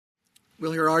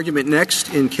We'll hear argument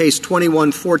next in Case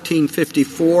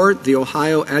 21-1454, the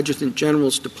Ohio Adjutant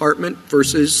General's Department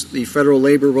versus the Federal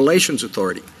Labor Relations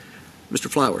Authority.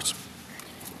 Mr. Flowers.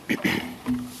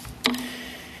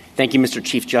 Thank you, Mr.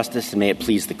 Chief Justice, and may it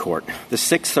please the Court. The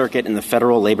Sixth Circuit and the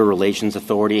Federal Labor Relations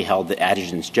Authority held that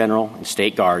Adjutants General and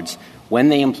State Guards, when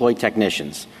they employ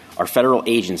technicians, are federal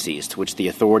agencies to which the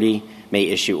authority may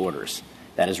issue orders.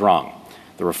 That is wrong.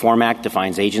 The Reform Act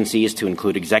defines agencies to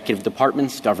include executive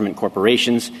departments, government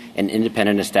corporations, and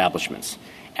independent establishments.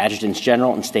 Adjutants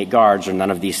General and State Guards are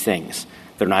none of these things.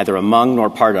 They're neither among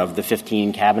nor part of the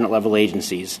 15 cabinet-level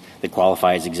agencies that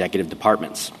qualify as executive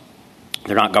departments.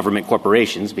 They're not government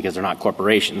corporations because they're not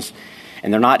corporations,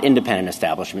 and they're not independent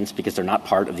establishments because they're not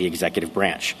part of the executive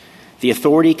branch. The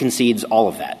authority concedes all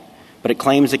of that, but it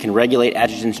claims it can regulate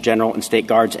Adjutants General and State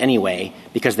Guards anyway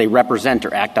because they represent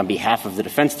or act on behalf of the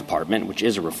Defense Department, which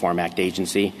is a Reform Act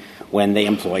agency, when they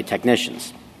employ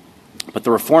technicians. But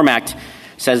the Reform Act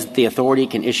says that the authority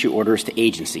can issue orders to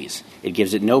agencies. It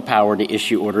gives it no power to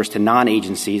issue orders to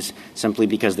non-agencies simply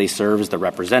because they serve as the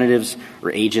representatives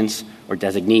or agents or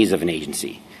designees of an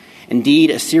agency.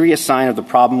 Indeed, a serious sign of the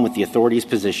problem with the authority's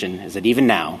position is that even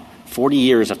now, 40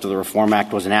 years after the Reform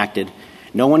Act was enacted,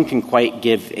 no one can quite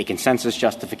give a consensus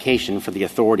justification for the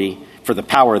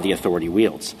power the authority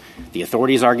wields. The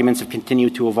authority's arguments have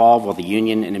continued to evolve while the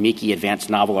union and amici advance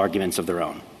novel arguments of their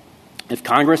own. If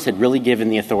Congress had really given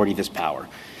the authority this power,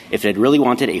 if it had really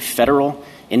wanted a federal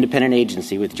independent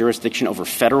agency with jurisdiction over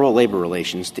federal labor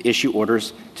relations to issue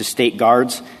orders to state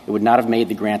guards, it would not have made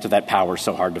the grant of that power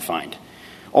so hard to find.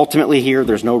 Ultimately here,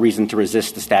 there's no reason to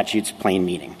resist the statute's plain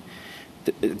meaning.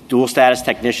 Dual-status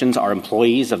technicians are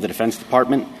employees of the Defense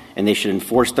Department, and they should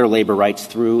enforce their labor rights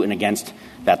through and against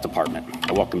that department.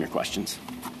 I welcome your questions.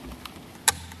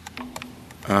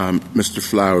 Mr.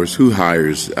 Flowers, who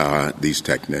hires these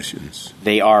technicians?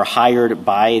 They are hired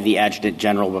by the Adjutant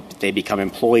General, but they become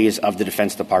employees of the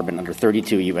Defense Department under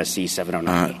 32 U.S.C.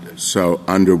 709. So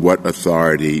under what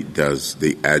authority does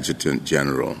the Adjutant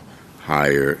General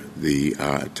hire the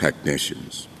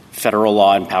technicians? Federal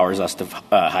law empowers us to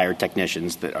hire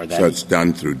technicians that are that. So it's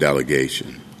done through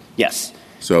delegation? Yes.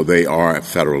 So they are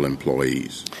federal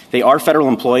employees? They are federal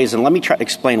employees, and let me try to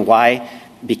explain why.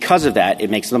 Because of that,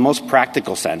 it makes the most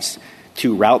practical sense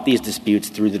to route these disputes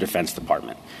through the Defense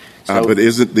Department. But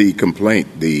isn't the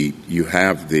complaint, you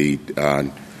have the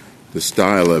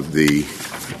style of the,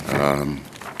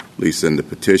 at least in the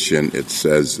petition, it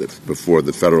says before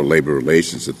the Federal Labor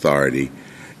Relations Authority,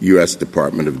 U.S.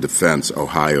 Department of Defense,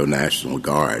 Ohio National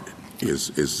Guard is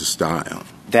the style.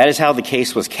 That is how the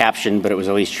case was captioned, but it was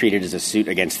always treated as a suit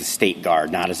against the State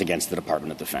Guard, not as against the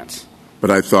Department of Defense.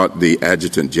 But I thought the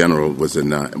Adjutant General was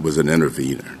an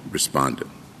intervener,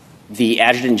 respondent. The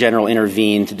Adjutant General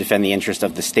intervened to defend the interest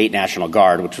of the State National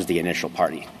Guard, which was the initial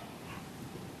party.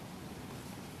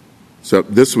 So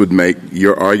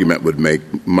your argument would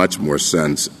make much more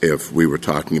sense if we were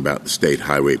talking about the State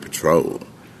Highway Patrol.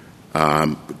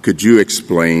 Could you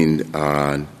explain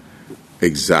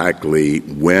exactly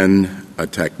when a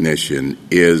technician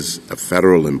is a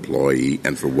federal employee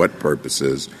and for what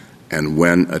purposes, and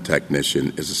when a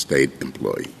technician is a state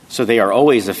employee? So they are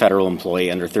always a federal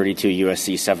employee under 32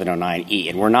 U.S.C. 709E,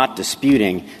 and we're not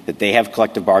disputing that they have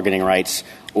collective bargaining rights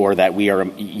or that we are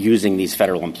using these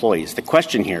federal employees. The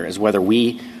question here is whether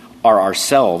we are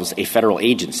ourselves a federal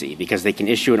agency, because they can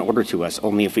issue an order to us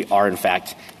only if we are, in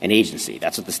fact, an agency.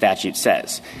 That's what the statute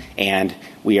says. And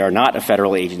we are not a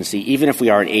federal agency, even if we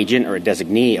are an agent or a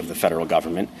designee of the federal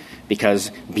government,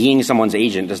 because being someone's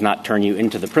agent does not turn you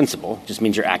into the principal. It just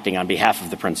means you're acting on behalf of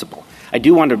the principal. I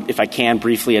do want to, if I can,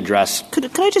 briefly address...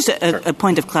 Could I just, a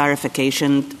point of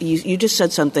clarification? You just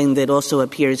said something that also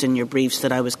appears in your briefs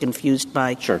that I was confused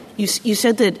by. Sure. You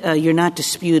said that you're not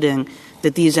disputing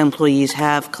that these employees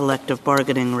have collective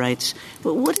bargaining rights.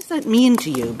 But what does that mean to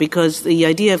you? Because the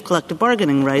idea of collective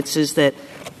bargaining rights is that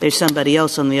there's somebody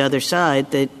else on the other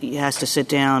side that has to sit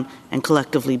down and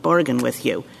collectively bargain with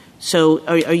you. So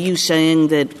are you saying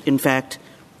that, in fact,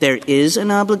 there is an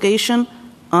obligation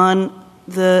on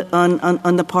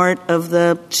the part of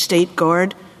the State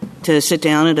Guard to sit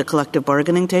down at a collective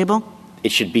bargaining table?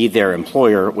 It should be their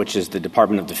employer, which is the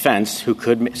Department of Defense, who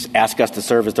could ask us to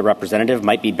serve as the representative,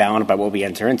 might be bound by what we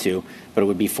enter into, but it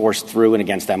would be forced through and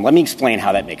against them. Let me explain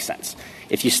how that makes sense.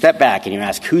 If you step back and you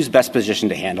ask who's best positioned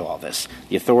to handle all this,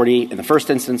 the authority in the first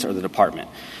instance or the department,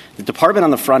 the department on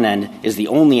the front end is the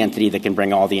only entity that can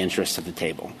bring all the interests to the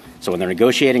table. So when they're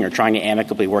negotiating or trying to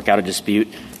amicably work out a dispute,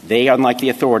 they, unlike the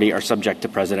authority, are subject to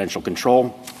presidential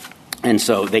control. And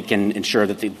so they can ensure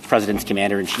that the president's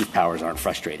commander-in-chief powers aren't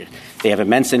frustrated. They have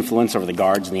immense influence over the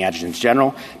guards and the adjutants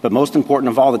general, but most important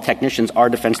of all, the technicians are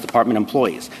Defense Department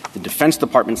employees. The Defense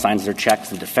Department signs their checks.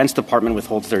 The Defense Department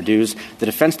withholds their dues. The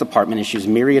Defense Department issues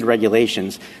myriad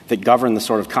regulations that govern the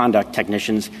sort of conduct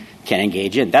technicians can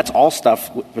engage in. That's all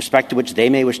stuff with respect to which they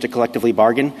may wish to collectively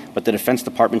bargain, but the Defense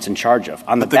Department's in charge of.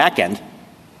 On the back end,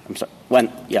 I'm sorry.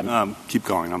 Keep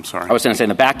going. I'm sorry. I was going to say, in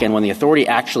the back end, when the authority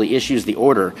actually issues the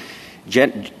order,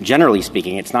 generally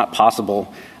speaking, it's not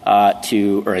possible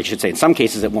or I should say in some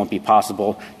cases it won't be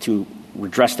possible to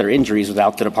redress their injuries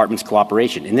without the department's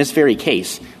cooperation. In this very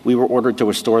case, we were ordered to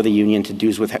restore the union to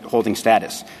dues withholding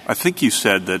status. I think you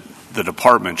said that the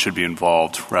department should be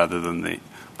involved rather than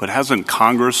but hasn't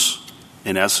Congress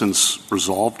in essence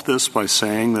resolved this by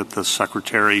saying that the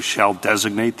secretary shall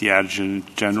designate the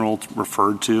adjutant general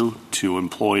referred to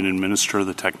employ and administer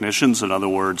the technicians? In other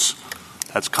words,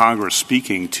 that's Congress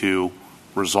speaking to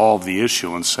resolve the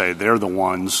issue and say they're the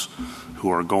ones who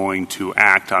are going to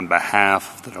act on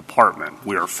behalf of the department.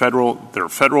 They're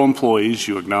federal employees,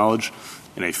 you acknowledge,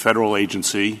 in a federal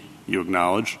agency, you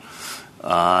acknowledge.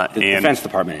 The Defense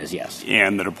Department is, yes.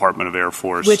 And the Department of Air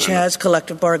Force. Which has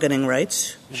collective bargaining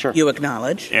rights, sure. You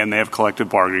acknowledge. And they have collective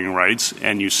bargaining rights.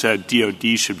 And you said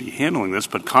DOD should be handling this,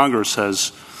 but Congress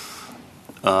has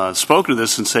spoken to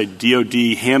this and said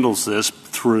DOD handles this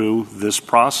through this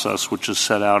process, which is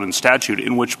set out in statute,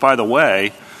 in which, by the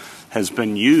way, has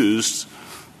been used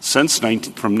since from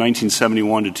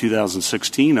 1971 to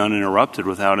 2016 uninterrupted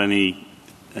without any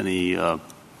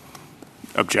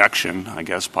objection, I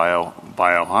guess, by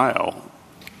Ohio.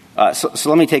 So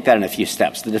let me take that in a few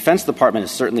steps. The Defense Department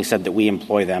has certainly said that we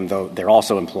employ them, though they're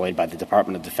also employed by the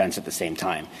Department of Defense at the same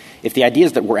time. If the idea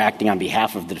is that we're acting on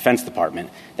behalf of the Defense Department,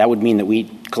 that would mean that we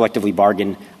collectively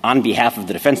bargain on behalf of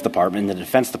the Defense Department, and the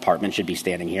Defense Department should be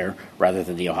standing here rather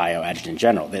than the Ohio Adjutant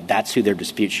General. That's who their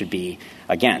dispute should be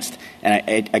against.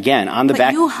 And again, on the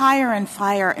back— But you hire and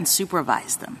fire and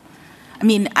supervise them. I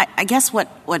mean, I guess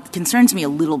what concerns me a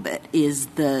little bit is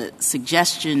the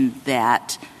suggestion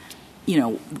that,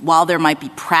 while there might be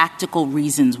practical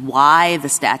reasons why the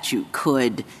statute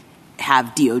could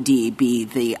have DOD be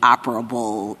the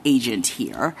operable agent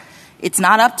here, it's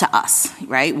not up to us,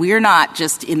 right? We're not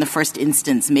just in the first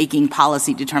instance making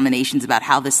policy determinations about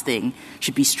how this thing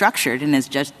should be structured. And as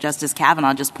Justice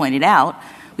Kavanaugh just pointed out,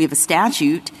 we have a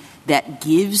statute that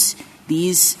gives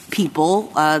these people,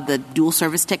 the dual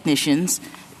service technicians,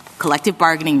 collective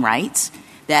bargaining rights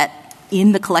that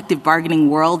in the collective bargaining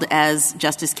world, as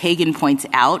Justice Kagan points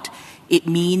out, it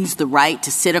means the right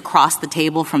to sit across the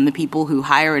table from the people who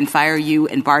hire and fire you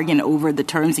and bargain over the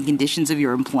terms and conditions of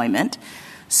your employment.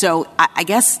 So I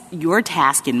guess your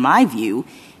task, in my view,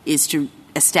 is to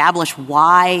establish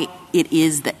why it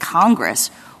is that Congress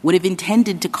would have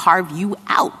intended to carve you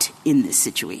out in this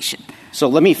situation. So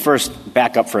let me first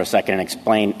back up for a second and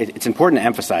explain. It's important to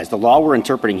emphasize the law we're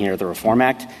interpreting here, the Reform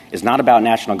Act, is not about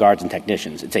National Guards and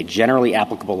technicians. It's a generally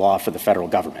applicable law for the federal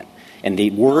government. And the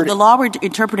law we're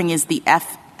interpreting is the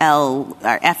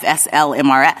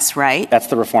FSL-MRS, right? That's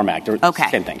the Reform Act. Okay.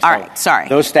 Same thing. All right. Sorry.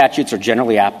 Those statutes are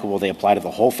generally applicable. They apply to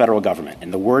the whole federal government.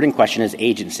 And the word in question is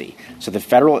agency. So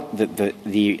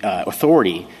the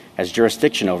authority has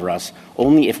jurisdiction over us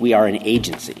only if we are an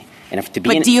agency. And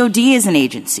but DOD is an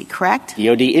agency, correct?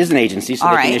 DOD is an agency, so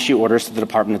they can issue orders to the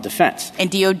Department of Defense. And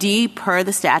DOD, per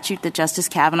the statute that Justice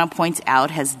Kavanaugh points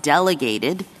out, has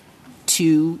delegated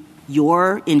to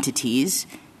your entities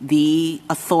the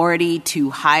authority to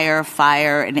hire,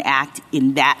 fire, and act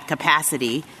in that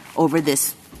capacity over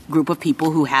this group of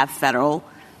people who have federal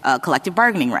collective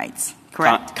bargaining rights.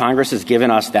 Correct. Congress has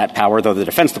given us that power, though the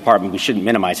Defense Department, we shouldn't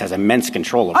minimize, has immense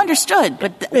control over Understood,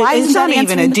 but why is that not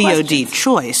even a DOD question?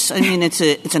 choice? I mean, it's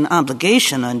an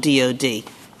obligation on DOD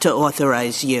to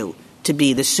authorize you to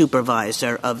be the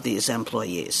supervisor of these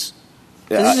employees.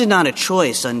 This is not a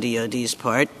choice on DOD's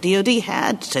part. DOD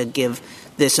had to give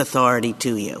this authority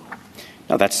to you.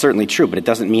 No, that's certainly true, but it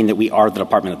doesn't mean that we are the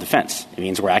Department of Defense. It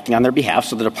means we're acting on their behalf,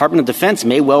 so the Department of Defense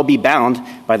may well be bound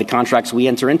by the contracts we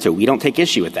enter into. We don't take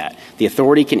issue with that. The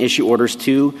authority can issue orders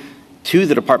to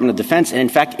the Department of Defense, and in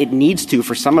fact, it needs to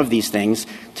for some of these things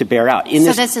to bear out.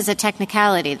 So this is a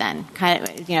technicality then, kind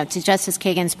of, to Justice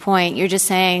Kagan's point. You're just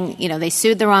saying, they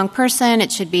sued the wrong person.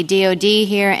 It should be DOD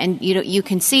here, and you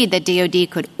concede that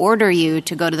DOD could order you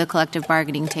to go to the collective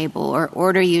bargaining table or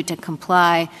order you to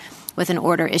comply with an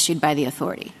order issued by the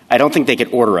authority. I don't think they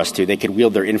could order us to. They could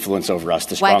wield their influence over us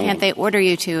to strongly. Why can't they order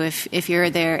you to if you're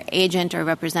their agent or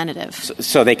representative?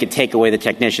 So they could take away the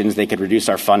technicians. They could reduce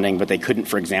our funding, but they couldn't,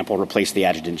 for example, replace the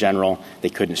adjutant general. They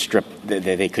couldn't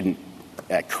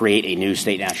create a new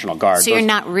state National Guard. So you're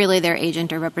not really their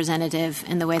agent or representative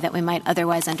in the way that we might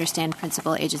otherwise understand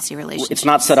principal agency relationships. It's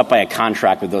not set up by a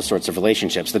contract with those sorts of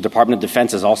relationships. The Department of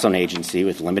Defense is also an agency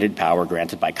with limited power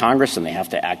granted by Congress, and they have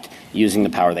to act using the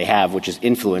power they have, which is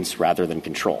influence rather than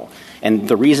control. And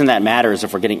the reason that matters,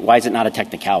 why is it not a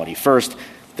technicality? First,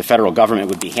 the federal government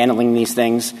would be handling these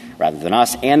things rather than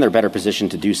us, and they're better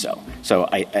positioned to do so. So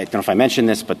I don't know if I mentioned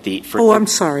this, but I'm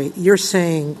sorry. You're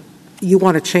saying you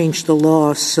want to change the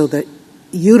law so that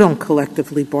you don't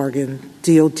collectively bargain,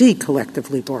 DOD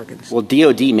collectively bargains. Well,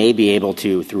 DOD may be able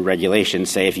to, through regulation,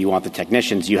 say if you want the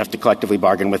technicians, you have to collectively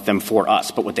bargain with them for us.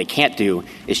 But what they can't do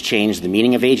is change the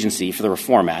meaning of agency for the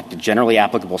Reform Act, a generally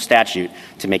applicable statute,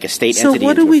 to make a state entity into a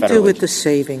federal So what do we do with agency. the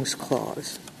savings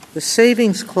clause? The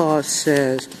savings clause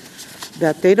says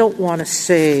that they don't want to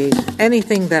say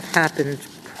anything that happened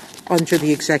under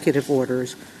the executive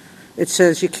orders. It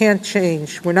says you can't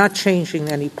change, we're not changing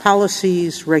any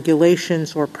policies,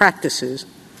 regulations, or practices,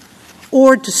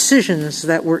 or decisions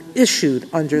that were issued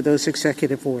under those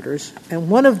executive orders. And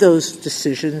one of those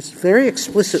decisions, very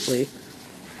explicitly,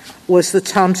 was the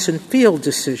Thompson Field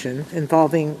decision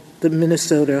involving the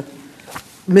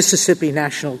Mississippi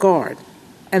National Guard.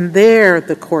 And there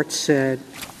the court said,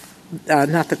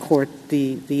 not the court,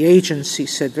 the agency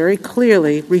said very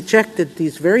clearly, rejected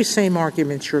these very same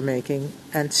arguments you're making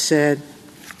and said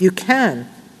you can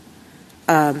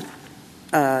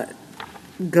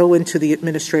go into the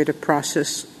administrative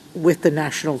process with the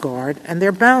National Guard, and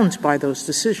they're bound by those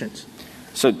decisions.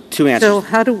 So two answers. So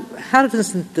how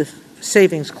doesn't the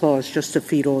savings clause just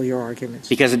defeat all your arguments?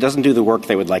 Because it doesn't do the work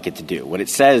they would like it to do. What it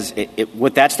says,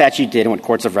 what that statute did and what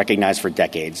courts have recognized for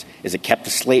decades is it kept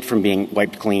the slate from being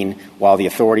wiped clean while the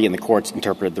authority and the courts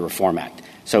interpreted the Reform Act.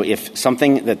 So if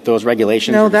something that those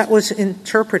regulations... No, that was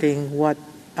interpreting what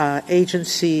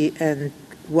agency and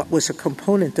what was a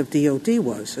component of DOD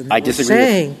was. And I disagree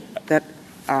saying that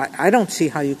I don't see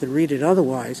how you could read it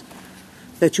otherwise,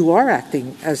 that you are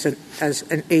acting as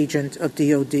an agent of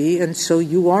DOD, and so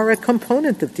you are a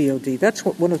component of DOD. That's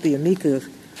what one of the amicus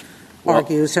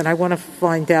argues, and I want to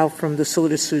find out from the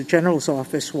Solicitor General's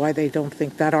office why they don't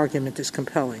think that argument is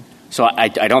compelling. So I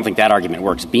don't think that argument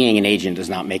works. Being an agent does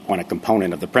not make one a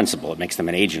component of the principal. It makes them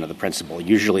an agent of the principal.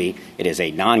 Usually it is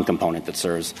a non-component that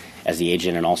serves as the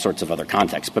agent in all sorts of other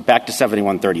contexts. But back to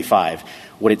 7135,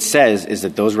 what it says is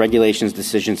that those regulations,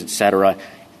 decisions, et cetera,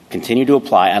 continue to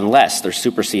apply unless they're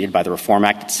superseded by the Reform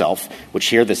Act itself, which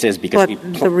here this is because...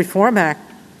 But the Reform Act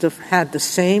had the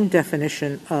same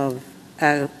definition of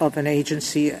an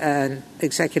agency and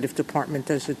executive department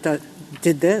as it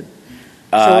did then.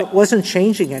 So it wasn't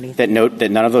changing anything.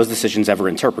 That none of those decisions ever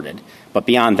interpreted. But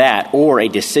beyond that, or a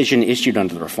decision issued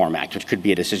under the Reform Act, which could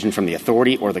be a decision from the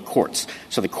authority or the courts.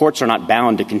 So the courts are not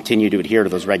bound to continue to adhere to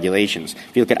those regulations.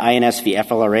 If you look at INS v.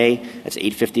 FLRA, that's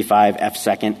 855 F.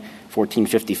 2nd,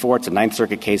 1454. It's a Ninth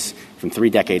Circuit case from 3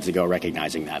 decades ago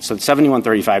recognizing that. So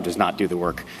 7135 does not do the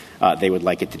work they would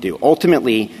like it to do.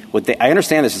 Ultimately, I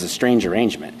understand this is a strange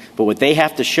arrangement, but what they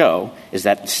have to show is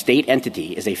that the state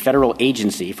entity is a federal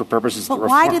agency for purposes of the reform.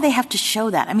 But why do they have to show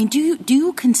that? I mean, do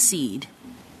you concede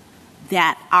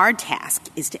that our task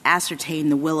is to ascertain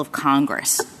the will of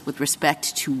Congress with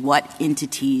respect to what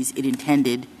entities it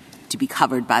intended to be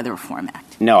covered by the Reform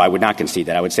Act? No, I would not concede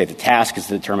that. I would say the task is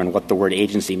to determine what the word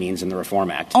agency means in the Reform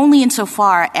Act. Only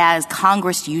insofar as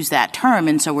Congress used that term,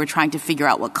 and so we're trying to figure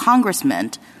out what Congress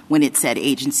meant when it said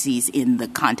agencies in the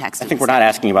context of I think we're not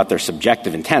asking about their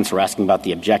subjective intents. We're asking about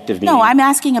the objective meaning. No, I'm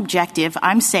asking objective.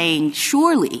 I'm saying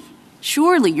surely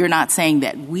you're not saying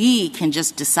that we can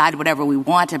just decide whatever we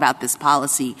want about this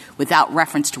policy without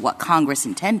reference to what Congress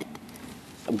intended.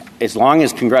 As long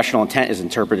as congressional intent is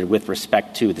interpreted with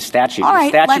respect to the statute. All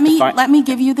right, let me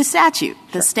give you the statute.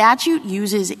 Sure. The statute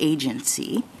uses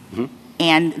agency,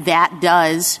 and that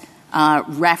does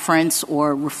reference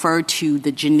or refer to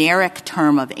the generic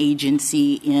term of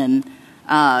agency in,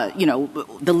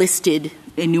 the listed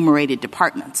enumerated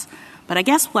departments. But I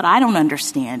guess what I don't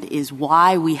understand is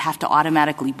why we have to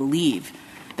automatically believe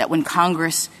that when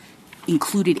Congress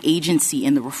included agency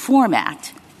in the Reform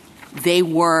Act, they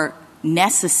were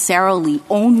necessarily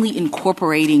only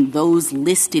incorporating those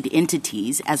listed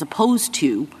entities as opposed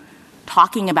to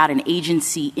talking about an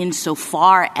agency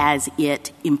insofar as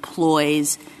it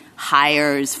employs,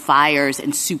 hires, fires,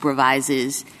 and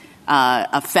supervises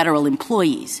federal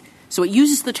employees. So it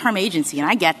uses the term agency, and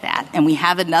I get that. And we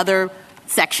have another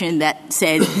section that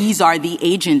says these are the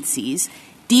agencies.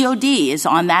 DOD is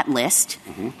on that list.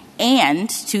 And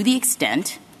to the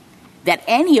extent that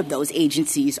any of those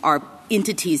agencies are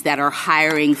entities that are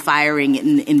hiring, firing,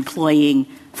 and employing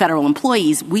federal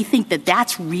employees, we think that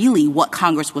that's really what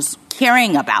Congress was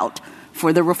caring about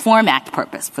for the Reform Act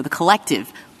purpose, for the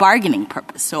collective bargaining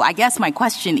purpose. So I guess my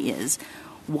question is,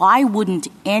 why wouldn't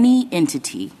any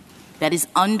entity that is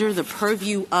under the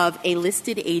purview of a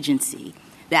listed agency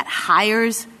that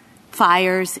hires,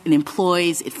 fires, and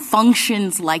employs, it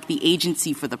functions like the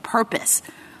agency for the purpose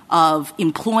of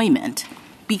employment,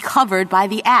 be covered by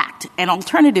the Act? And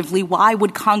alternatively, why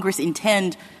would Congress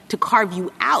intend to carve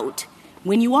you out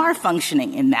when you are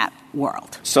functioning in that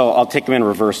world? So I'll take them in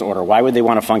reverse order. Why would they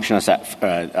want to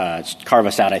carve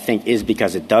us out, I think, is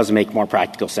because it does make more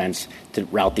practical sense to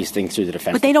route these things through the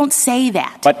defense. But they don't say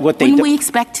that. But what they Wouldn't we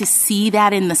expect to see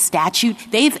that in the statute?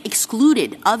 They've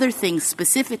excluded other things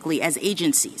specifically as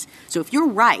agencies. So if you're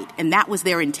right, and that was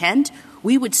their intent,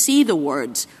 we would see the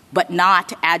words, but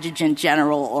not Adjutant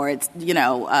General or its,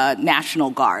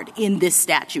 National Guard in this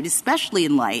statute, especially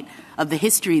in light of the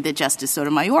history that Justice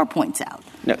Sotomayor points out.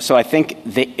 No, so I think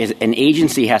an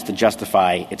agency has to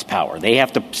justify its power. They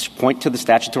have to point to the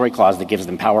statutory clause that gives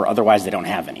them power, otherwise they don't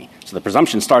have any. So the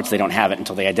presumption starts they don't have it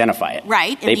until they identify it.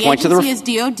 Right. They and the point agency to the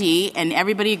is DOD, and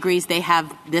everybody agrees they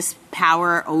have this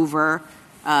power over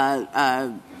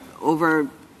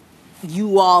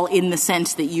you all in the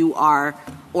sense that you are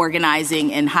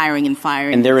organizing and hiring and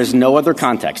firing. And there is no other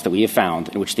context that we have found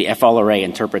in which the FLRA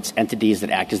interprets entities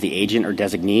that act as the agent or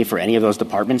designee for any of those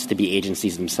departments to be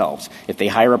agencies themselves. If they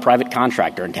hire a private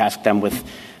contractor and task them with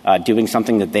doing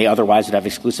something that they otherwise would have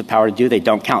exclusive power to do, they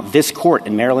don't count. This court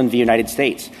in Maryland v. United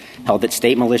States held that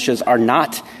state militias are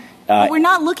not we're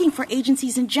not looking for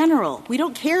agencies in general. We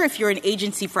don't care if you're an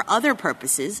agency for other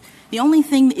purposes. The only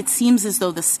thing it seems as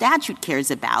though the statute cares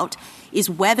about is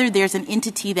whether there's an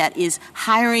entity that is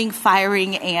hiring,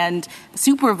 firing, and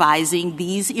supervising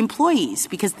these employees,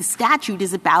 because the statute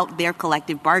is about their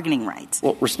collective bargaining rights.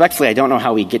 Well, respectfully, I don't know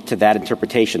how we get to that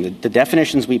interpretation. The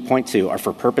definitions we point to are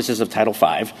for purposes of Title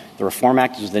V. The Reform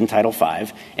Act is within Title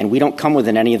V, and we don't come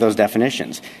within any of those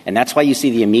definitions. And that's why you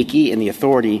see the amici and the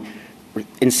authority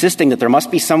insisting that there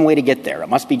must be some way to get there. It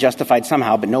must be justified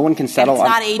somehow, but no one can settle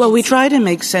on it. Well, we try to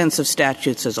make sense of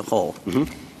statutes as a whole.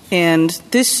 Mm-hmm. And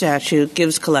this statute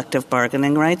gives collective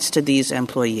bargaining rights to these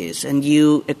employees, and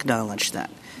you acknowledge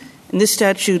that. And this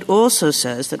statute also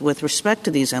says that with respect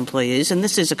to these employees, and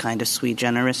this is a kind of sui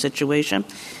generis situation,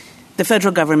 the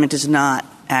federal government is not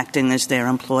acting as their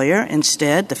employer.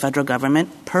 Instead, the federal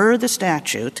government, per the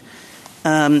statute,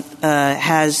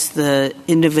 has the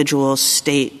individual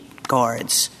state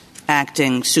guards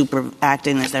acting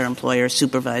as their employer,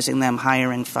 supervising them,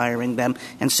 hiring, firing them,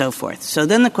 and so forth. So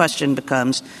then the question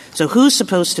becomes, so who's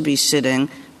supposed to be sitting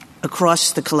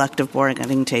across the collective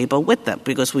bargaining table with them?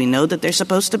 Because we know that there's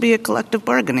supposed to be a collective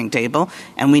bargaining table,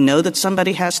 and we know that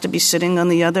somebody has to be sitting on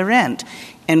the other end.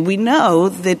 And we know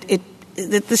that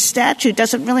the statute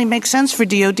doesn't really make sense for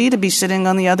DOD to be sitting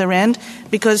on the other end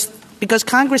because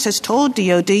Congress has told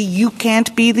DOD you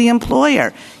can't be the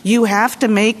employer. You have to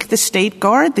make the state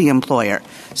guard the employer.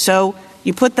 So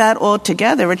you put that all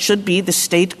together, it should be the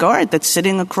state guard that's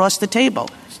sitting across the table,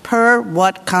 per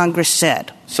what Congress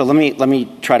said. So let me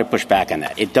try to push back on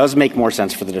that. It does make more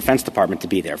sense for the Defense Department to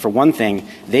be there. For one thing,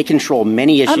 they control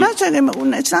many issues. I'm not saying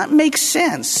it's not make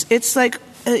sense. It's like,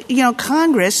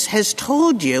 Congress has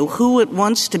told you who it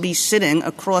wants to be sitting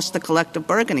across the collective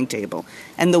bargaining table.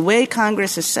 And the way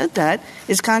Congress has said that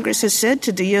is Congress has said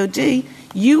to DOD,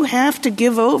 you have to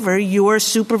give over your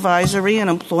supervisory and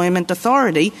employment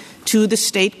authority to the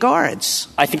state guards.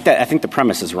 I think the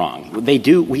premise is wrong. They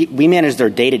do. We manage their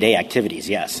day-to-day activities,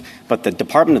 yes, but the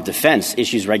Department of Defense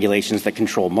issues regulations that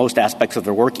control most aspects of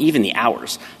their work, even the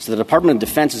hours. So the Department of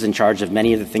Defense is in charge of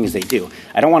many of the things they do.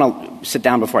 I don't want to sit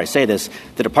down before I say this.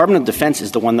 The Department of Defense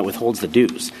is the one that withholds the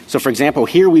dues. So, for example,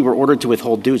 here we were ordered to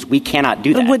withhold dues. We cannot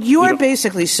do that. But what you're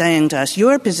basically saying to us,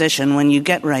 your position when you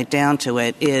get right down to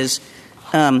it is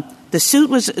the suit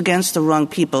was against the wrong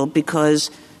people because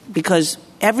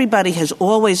everybody has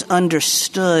always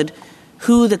understood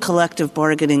who the collective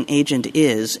bargaining agent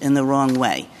is in the wrong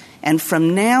way. And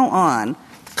from now on,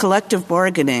 collective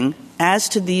bargaining as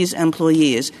to these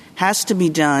employees has to be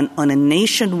done on a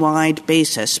nationwide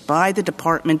basis by the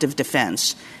Department of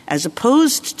Defense, as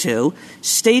opposed to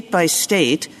state by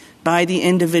state by the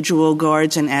individual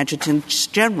guards and adjutants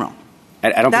general.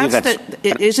 I don't believe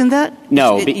that's... Isn't that?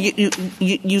 No.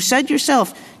 You said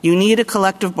yourself you need a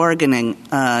collective bargaining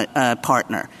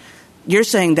partner. you're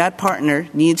saying that partner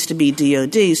needs to be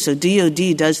DOD, so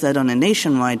DOD does that on a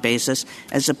nationwide basis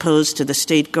as opposed to the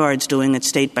state guards doing it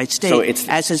state by state,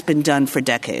 as has been done for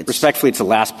decades. Respectfully, it's the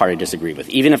last part I disagree with.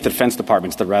 Even if the Defense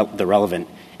Department's the relevant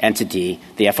entity,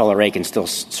 the FLRA can still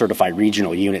certify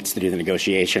regional units to do the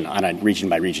negotiation on a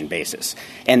region-by-region basis.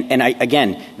 And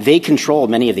again, they control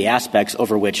many of the aspects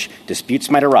over which disputes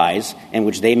might arise and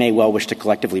which they may well wish to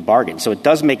collectively bargain. So it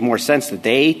does make more sense that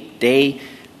they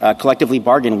collectively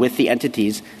bargain with the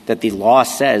entities that the law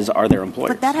says are their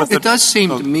employers. But it does seem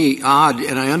to me odd,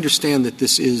 and I understand that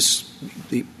this is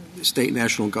the state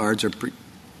National Guards are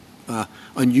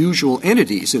unusual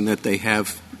entities in that they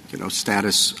have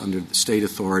status under the state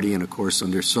authority and, of course,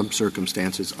 under some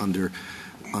circumstances under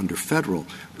federal.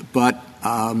 But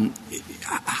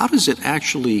how does it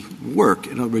actually work?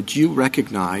 In other words, you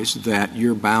recognize that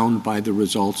you're bound by the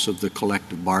results of the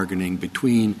collective bargaining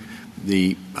between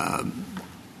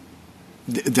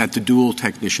that the dual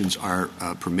technicians are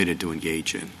permitted to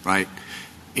engage in, right?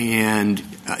 And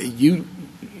who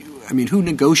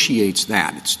negotiates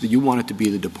that? You want it to be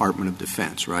the Department of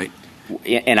Defense, right?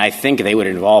 And I think they would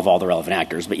involve all the relevant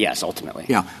actors, but yes, ultimately.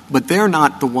 Yeah, but they're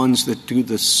not the ones that do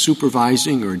the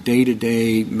supervising or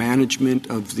day-to-day management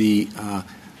of the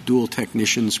dual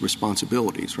technicians'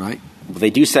 responsibilities, right? Well, they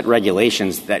do set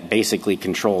regulations that basically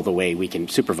control the way we can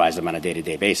supervise them on a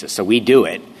day-to-day basis. So we do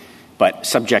it, but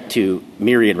subject to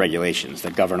myriad regulations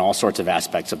that govern all sorts of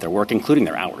aspects of their work, including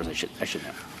their hours, I should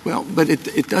know. Well, but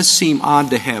it does seem odd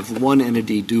to have one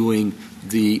entity doing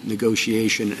the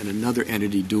negotiation and another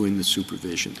entity doing the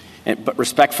supervision. But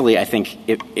respectfully, I think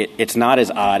it's not as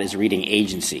odd as reading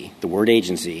agency, the word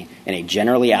agency, in a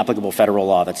generally applicable federal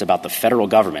law that's about the federal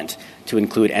government to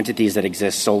include entities that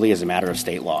exist solely as a matter of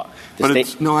state law.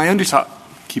 I understand.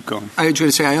 Keep going. I was going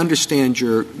to say I understand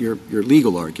your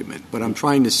legal argument, but I'm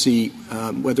trying to see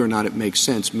whether or not it makes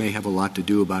sense may have a lot to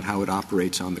do about how it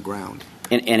operates on the ground.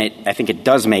 And I think it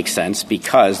does make sense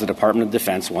because the Department of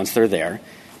Defense, once they're there,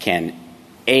 can,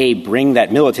 bring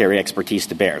that military expertise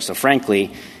to bear. So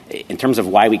frankly, in terms of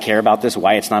why we care about this,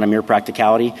 why it's not a mere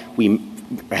practicality, we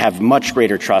have much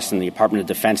greater trust in the Department of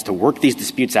Defense to work these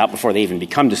disputes out before they even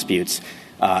become disputes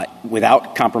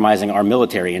without compromising our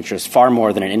military interests far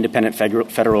more than an independent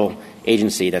federal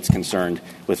agency that's concerned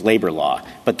with labor law.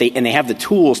 But they have the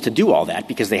tools to do all that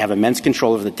because they have immense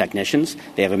control over the technicians,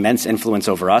 they have immense influence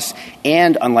over us,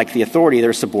 and unlike the authority,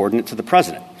 they're subordinate to the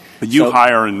president. But you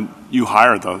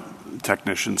hire the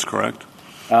technicians, correct?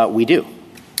 We do.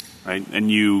 Right, and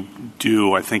you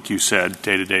do, I think you said,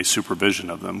 day-to-day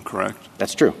supervision of them, correct?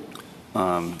 That's true.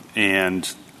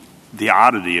 And the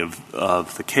oddity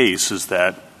of the case is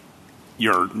that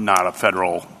you're not a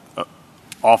federal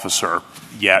officer,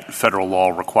 yet federal law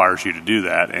requires you to do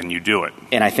that, and you do it.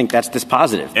 And I think that's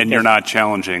dispositive. And you're not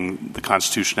challenging the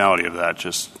constitutionality of that,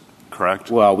 just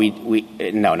correct? Well,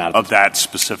 no, not of that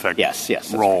specific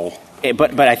role. Right.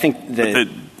 But I think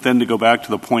then to go back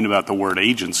to the point about the word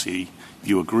agency,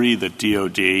 you agree that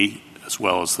DOD, as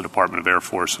well as the Department of Air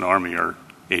Force and Army, are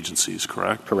agencies,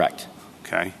 correct? Correct.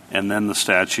 Okay. And then the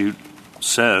statute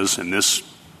says, in this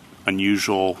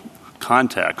unusual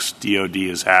context, DOD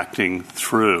is acting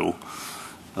through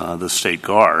the State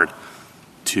Guard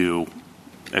to,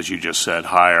 as you just said,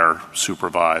 hire,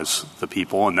 supervise the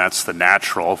people, and that's the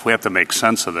natural. If we have to make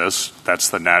sense of this, that's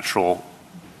the natural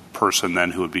person then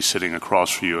who would be sitting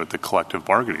across from you at the collective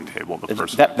bargaining table.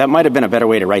 That might have been a better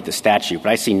way to write the statute,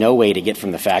 but I see no way to get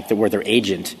from the fact that we're their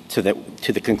agent to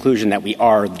the conclusion that we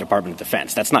are the Department of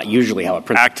Defense. That's not usually how it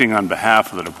prints. Acting on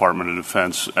behalf of the Department of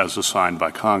Defense as assigned by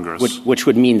Congress. Which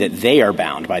would mean that they are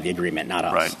bound by the agreement, not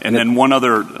us. Right. And then one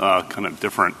other kind of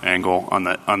different angle on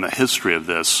the history of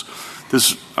this.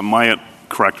 This might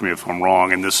correct me if I'm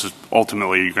wrong, and this is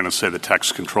ultimately you're going to say the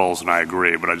text controls, and I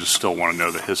agree, but I just still want to know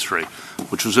the history,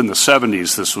 which was in the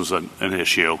 70s this was an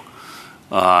issue,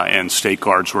 and state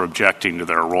guards were objecting to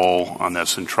their role on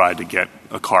this and tried to get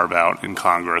a carve-out in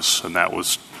Congress, and that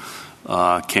was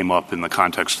came up in the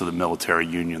context of the military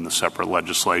union, the separate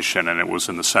legislation, and it was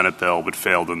in the Senate bill but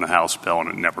failed in the House bill, and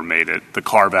it never made it. The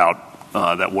carve-out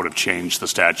that would have changed the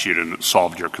statute and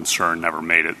solved your concern never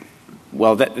made it.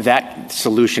 Well, that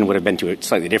solution would have been to a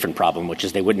slightly different problem, which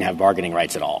is they wouldn't have bargaining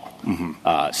rights at all.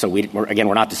 Mm-hmm. So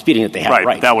we're not disputing that they have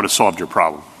rights. That would have solved your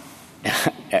problem.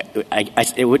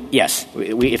 It would, yes.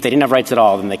 If they didn't have rights at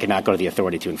all, then they could not go to the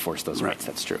authority to enforce those rights.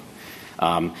 That's true.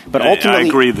 But ultimately, I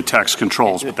agree the text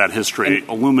controls, but that history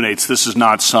illuminates this is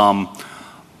not some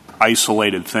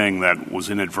isolated thing that was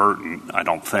inadvertent, I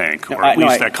don't think, or at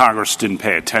least that Congress didn't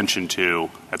pay attention to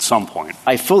at some point.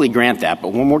 I fully grant that, but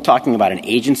when we're talking about an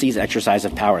agency's exercise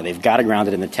of power, they've got to ground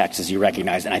it in the text, as you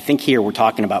recognize. And I think here we're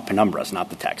talking about penumbras, not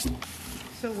the text.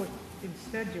 So what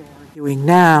instead you're arguing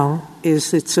now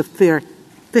is it's a fair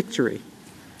victory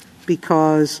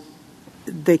because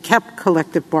they kept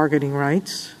collective bargaining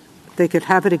rights. They could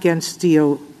have it against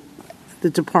the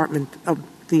Department of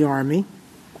the Army,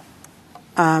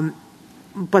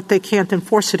 but they can't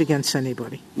enforce it against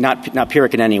anybody. Not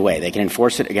Pyrrhic in any way. They can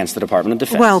enforce it against the Department of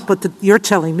Defense. Well, but you're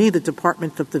telling me the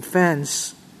Department of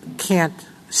Defense can't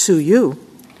sue you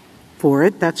for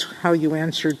it. That's how you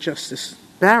answered Justice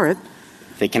Barrett.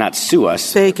 They cannot sue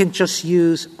us. They can just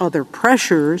use other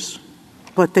pressures,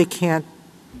 but they can't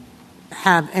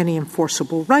have any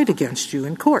enforceable right against you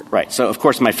in court. Right. So, of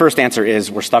course, my first answer is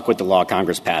we're stuck with the law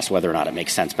Congress passed, whether or not it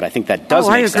makes sense. But I think that does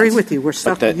make sense. I agree with you. We're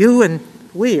stuck. You and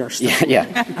we are stuck.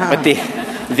 Yeah. But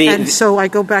and so I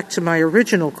go back to my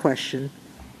original question.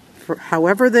 For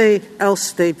however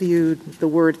else they viewed the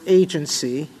word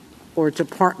agency or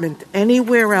department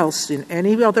anywhere else in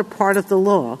any other part of the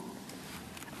law,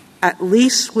 at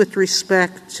least with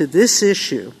respect to this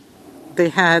issue, they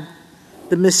had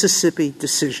the Mississippi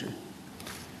decision.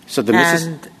 So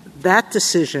that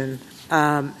decision,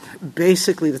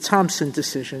 basically the Thompson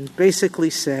decision, basically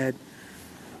said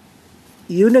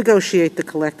you negotiate the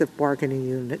collective bargaining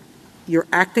unit. You're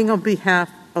acting on behalf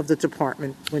of the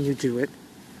department when you do it.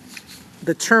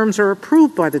 The terms are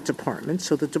approved by the department,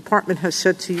 so the department has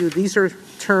said to you these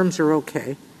terms are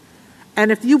okay.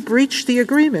 And if you breach the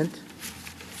agreement,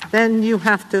 then you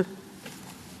have to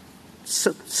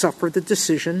suffer the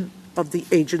decision of the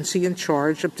agency in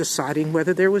charge of deciding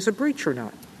whether there was a breach or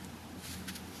not.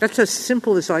 That's as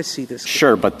simple as I see this.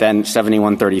 Sure, but then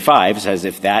 7135 says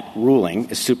if that ruling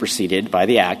is superseded by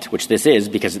the Act, which this is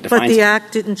because it defines... But the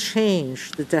Act didn't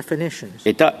change the definitions.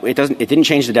 It didn't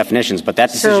change the definitions, but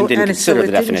that decision didn't consider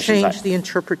the definitions. So it didn't change the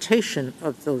interpretation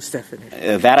of those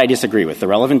definitions. That I disagree with. The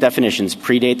relevant definitions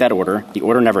predate that order. The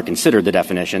order never considered the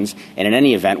definitions, and in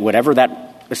any event, whatever that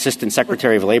Assistant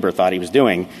Secretary of Labor thought he was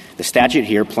doing, the statute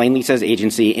here plainly says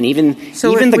agency, and even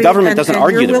the government doesn't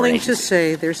argue the word agency. You're willing to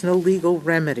say there's no legal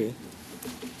remedy.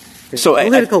 There's a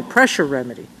political pressure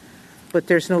remedy, but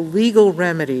there's no legal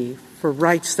remedy for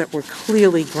rights that were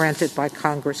clearly granted by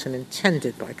Congress and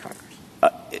intended by Congress.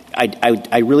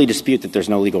 I really dispute that there's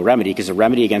no legal remedy because a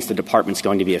remedy against the department is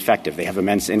going to be effective. They have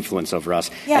immense influence over us.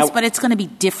 Yes, but it's going to be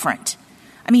different.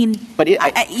 I mean,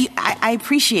 I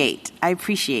appreciate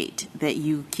that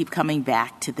you keep coming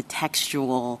back to the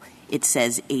textual, it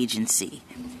says agency.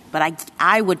 But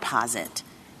I would posit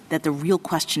that the real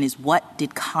question is what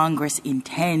did Congress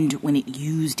intend when it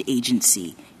used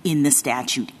agency in the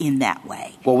statute in that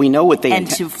way? Well, we know what they intend.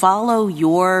 And to follow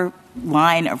your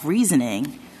line of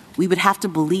reasoning, we would have to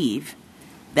believe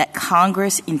that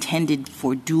Congress intended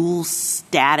for dual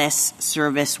status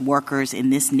service workers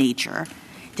in this nature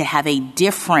to have a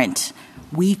different,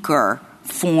 weaker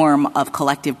form of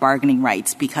collective bargaining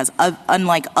rights because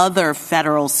unlike other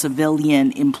federal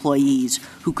civilian employees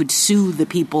who could sue the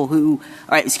people who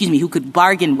could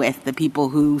bargain with the people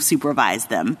who supervise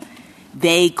them,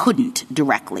 they couldn't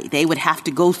directly. They would have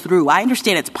to go through. I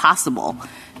understand it's possible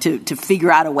to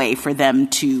figure out a way for them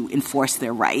to enforce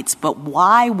their rights, but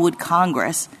why would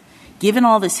Congress, given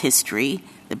all this history,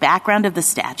 the background of the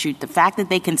statute, the fact that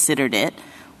they considered it,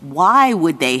 why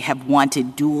would they have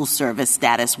wanted dual service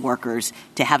status workers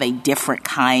to have a different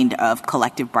kind of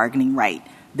collective bargaining right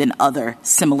than other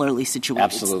similarly situated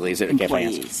Absolutely. Is it okay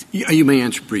employees? If I answer? You may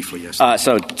answer briefly, yes.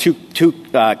 So two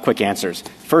quick answers.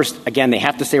 First, again, they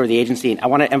have to say we're the agency. I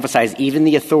want to emphasize even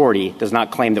the authority does not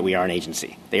claim that we are an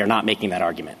agency. They are not making that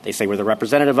argument. They say we're the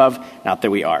representative of, not that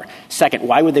we are. Second,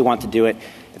 why would they want to do it?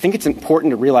 I think it's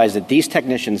important to realize that these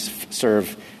technicians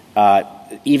serve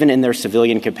even in their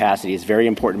civilian capacities, very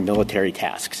important military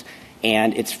tasks.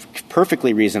 And it's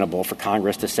perfectly reasonable for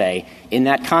Congress to say, in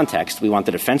that context, we want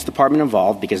the Defense Department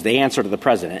involved because they answer to the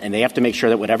President, and they have to make sure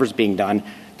that whatever's being done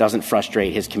doesn't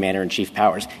frustrate his commander-in-chief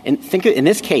powers. And think in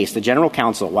this case, the General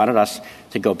Counsel wanted us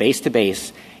to go base to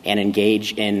base and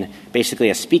engage in basically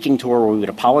a speaking tour where we would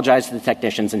apologize to the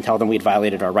technicians and tell them we'd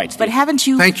violated our rights. But haven't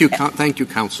you... Thank you,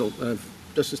 Counsel.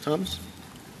 Justice Thomas?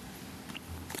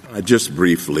 Just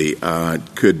briefly,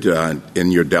 could,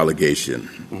 in your delegation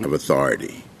of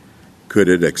authority, could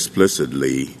it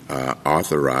explicitly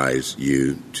authorize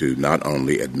you to not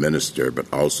only administer but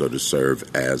also to serve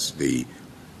as it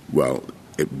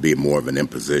would be more of an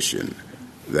imposition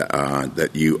that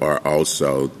you are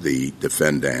also the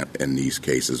defendant in these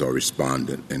cases or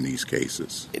respondent in these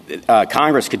cases?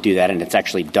 Congress could do that, and it's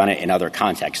actually done it in other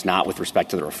contexts, not with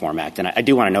respect to the Reform Act. And I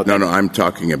do want to note No, I'm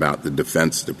talking about the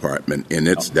Defense Department in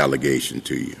its delegation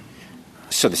to you.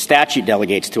 So the statute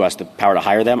delegates to us the power to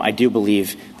hire them. I do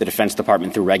believe the Defense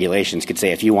Department, through regulations, could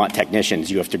say if you want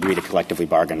technicians, you have to agree to collectively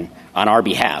bargain on our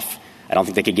behalf. I don't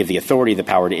think they could give the authority the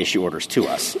power to issue orders to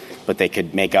us, but they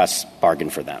could make us bargain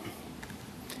for them.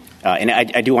 And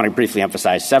I do want to briefly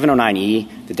emphasize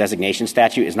 709E, the designation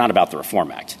statute, is not about the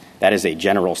Reform Act. That is a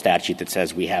general statute that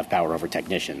says we have power over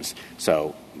technicians.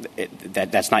 So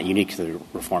that's not unique to the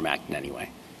Reform Act in any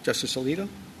way. Justice Alito?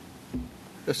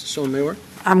 Justice Sotomayor?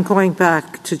 I'm going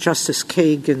back to Justice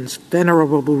Kagan's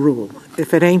venerable rule.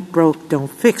 If it ain't broke,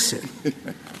 don't fix it.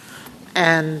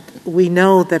 And we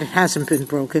know that it hasn't been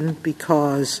broken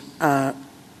because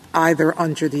either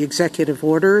under the executive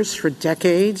orders for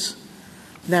decades,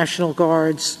 National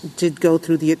Guards did go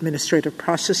through the administrative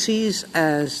processes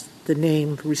as the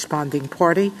named responding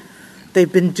party.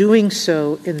 They've been doing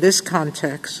so in this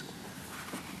context.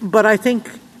 But I think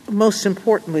most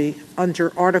importantly,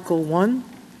 under Article 1,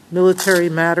 military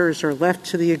matters are left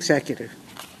to the executive.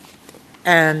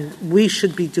 And we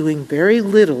should be doing very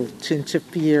little to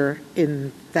interfere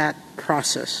in that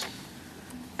process.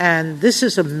 And this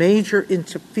is a major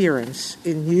interference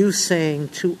in you saying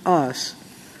to us,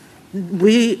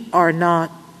 we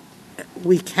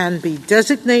can be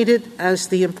designated as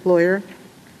the employer.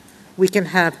 We can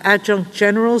have adjunct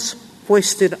generals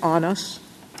foisted on us.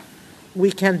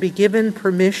 We can be given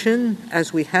permission,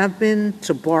 as we have been,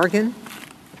 to bargain,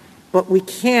 but we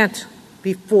can't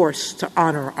be forced to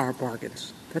honor our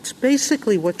bargains. That's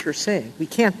basically what you're saying. We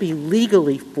can't be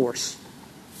legally forced.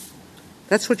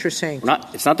 That's what you're saying.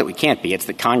 It's not that we can't be. It's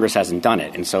that Congress hasn't done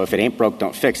it. And so if it ain't broke,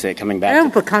 don't fix it. Coming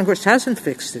back but Congress hasn't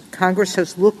fixed it. Congress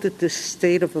has looked at this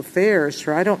state of affairs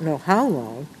for I don't know how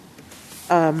long.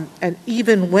 And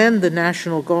even when the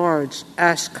National Guards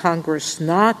asked Congress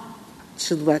not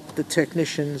to let the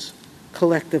technicians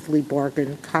collectively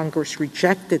bargain, Congress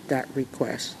rejected that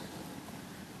request.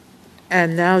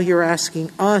 And now you're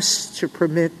asking us to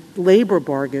permit labor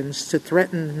bargains to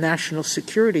threaten national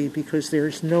security because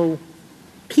there's no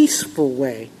peaceful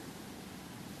way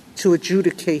to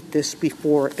adjudicate this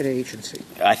before an agency.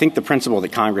 I think the principle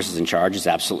that Congress is in charge is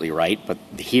absolutely right, but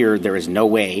here there is no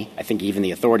way, I think even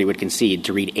the authority would concede,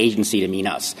 to read agency to mean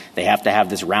us. They have to have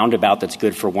this roundabout that's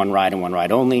good for one ride and one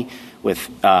ride only with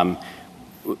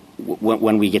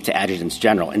when we get to adjutants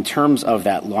general. In terms of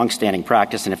that longstanding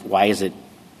practice and why is it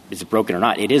broken or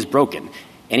not, it is broken.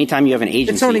 Anytime you have an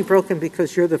agency... It's only broken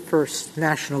because you're the first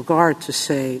National Guard to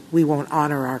say we won't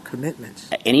honor our commitments.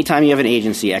 Anytime you have an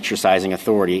agency exercising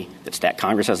authority that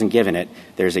Congress hasn't given it,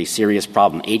 there's a serious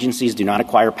problem. Agencies do not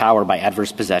acquire power by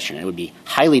adverse possession. It would be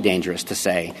highly dangerous to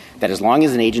say that as long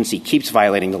as an agency keeps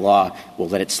violating the law, we'll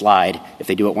let it slide. If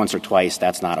they do it once or twice,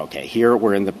 that's not okay. Here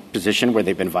we're in the position where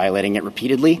they've been violating it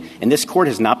repeatedly, and this Court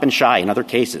has not been shy in other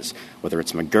cases, whether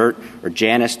it's McGirt or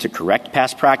Janus, to correct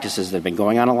past practices that have been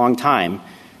going on a long time,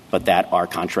 but that are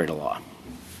contrary to law.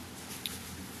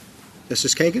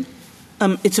 Justice Kagan?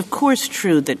 It's of course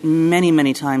true that many,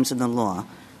 many times in the law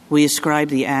we ascribe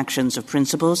the actions of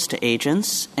principals to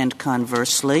agents, and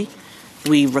conversely,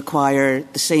 we require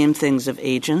the same things of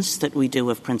agents that we do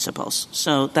of principals.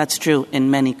 So that's true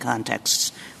in many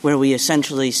contexts, where we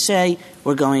essentially say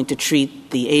we're going to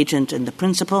treat the agent and the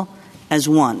principal as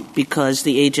one, because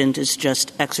the agent is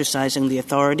just exercising the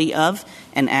authority of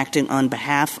and acting on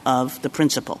behalf of the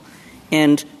principal.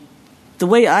 And the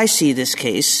way I see this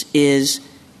case is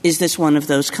this one of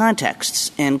those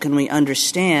contexts? And can we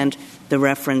understand the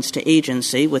reference to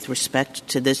agency with respect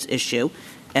to this issue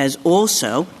as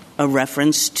also a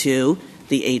reference to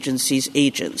the agency's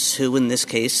agents, who in this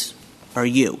case are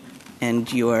you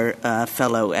and your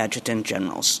fellow adjutant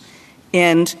generals?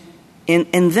 And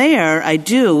there, I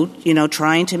do,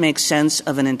 trying to make sense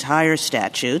of an entire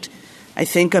statute, I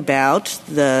think about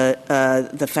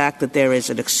the fact that there is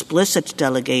an explicit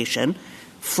delegation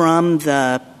from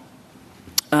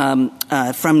an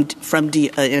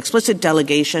explicit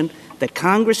delegation that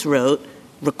Congress wrote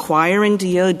requiring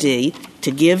DOD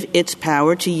to give its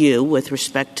power to you with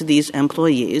respect to these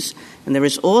employees. And there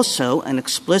is also an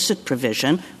explicit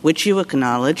provision, which you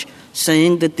acknowledge,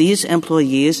 saying that these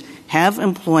employees have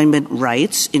employment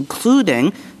rights,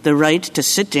 including the right to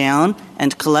sit down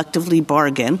and collectively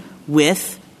bargain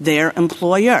with their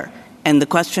employer. And the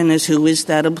question is, who is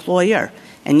that employer?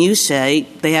 And you say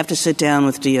they have to sit down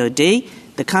with DOD.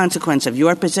 The consequence of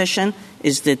your position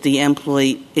is that the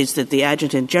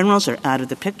adjutant generals are out of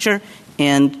the picture,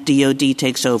 and DOD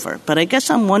takes over. But I guess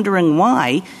I'm wondering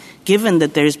why, given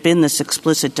that there's been this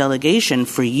explicit delegation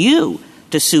for you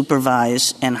to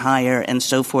supervise and hire and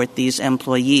so forth these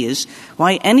employees,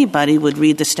 why anybody would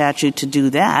read the statute to do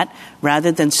that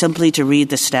rather than simply to read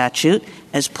the statute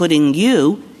as putting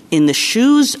you in the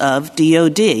shoes of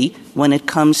DOD when it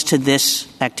comes to this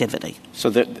activity. So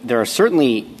there are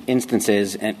certainly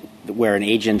instances where an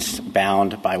agent's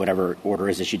bound by whatever order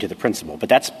is issued to the principal, but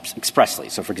that's expressly.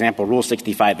 So, for example, Rule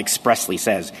 65 expressly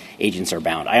says agents are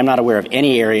bound. I am not aware of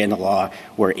any area in the law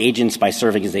where agents, by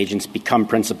serving as agents, become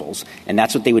principals, and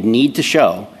that's what they would need to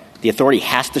show. The authority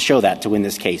has to show that to win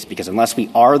this case, because unless we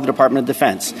are the Department of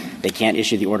Defense, they can't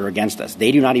issue the order against us.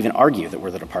 They do not even argue that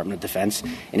we're the Department of Defense,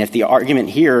 and if the argument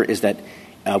here is that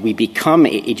we become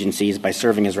agencies by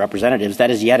serving as representatives, that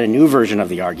is yet a new version of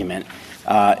the argument,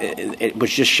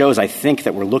 which just shows, I think,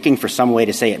 that we're looking for some way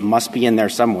to say it must be in there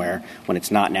somewhere when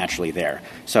it's not naturally there.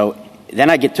 So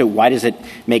then I get to why does it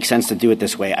make sense to do it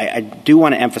this way. I do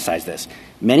want to emphasize this.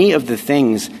 Many of the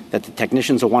things that the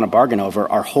technicians will want to bargain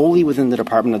over are wholly within the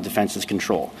Department of Defense's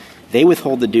control. They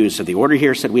withhold the dues. So the order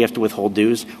here said we have to withhold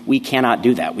dues. We cannot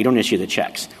do that. We don't issue the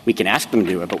checks. We can ask them to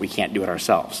do it, but we can't do it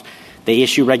ourselves. They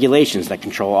issue regulations that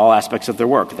control all aspects of their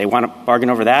work. If they want to bargain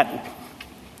over that,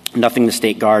 nothing the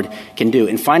State Guard can do.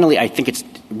 And finally, I think it's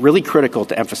really critical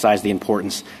to emphasize the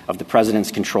importance of the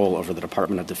President's control over the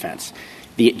Department of Defense.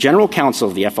 The General Counsel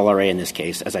of the FLRA in this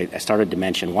case, as I started to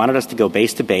mention, wanted us to go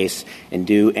base to base and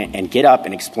get up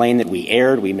and explain that we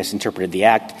erred, we misinterpreted the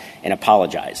act, and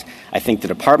apologize. I think the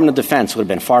Department of Defense would have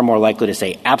been far more likely to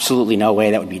say absolutely no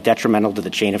way, that would be detrimental to the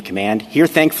chain of command. Here,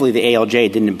 thankfully, the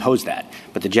ALJ didn't impose that,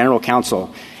 but the General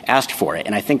Counsel asked for it.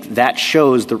 And I think that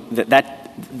shows that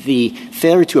the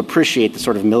failure to appreciate the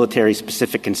sort of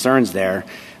military-specific concerns there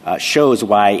shows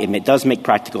why it does make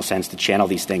practical sense to channel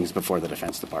these things before the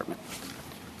Defense Department.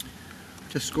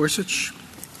 Justice Gorsuch?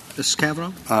 Justice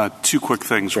Kavanaugh? Two quick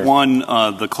things. Sure. One,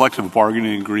 the collective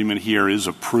bargaining agreement here is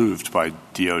approved by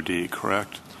DOD,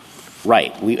 correct?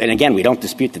 Right. And again, we don't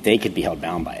dispute that they could be held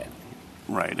bound by it.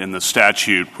 Right. And the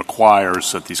statute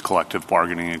requires that these collective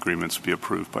bargaining agreements be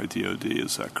approved by DOD.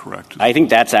 Is that correct? I think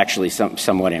that's actually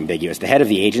somewhat ambiguous. The head of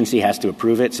the agency has to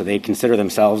approve it, so they consider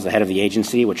themselves the head of the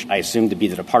agency, which I assume to be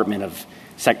the Department of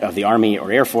the Army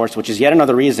or Air Force, which is yet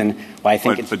another reason why I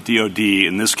think But DOD,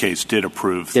 in this case, did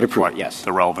approve yes.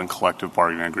 the relevant collective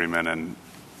bargaining agreement, and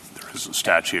there is a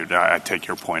statute. I take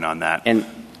your point on that. And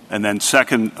then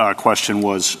second question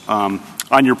was, on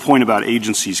your point about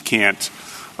agencies can't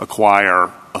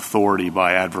acquire authority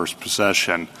by adverse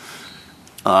possession,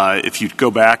 if you go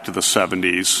back to the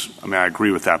 70s, I mean, I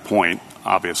agree with that point,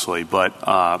 obviously, but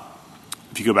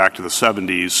if you go back to the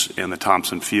 70s and the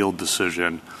Thompson Field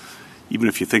decision, even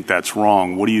if you think that's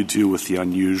wrong, what do you do with the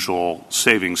unusual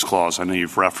savings clause? I know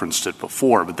you've referenced it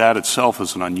before, but that itself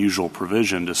is an unusual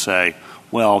provision to say,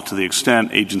 well, to the extent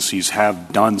agencies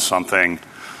have done something,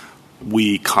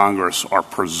 we, Congress, are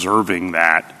preserving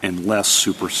that unless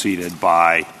superseded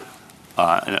by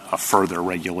a further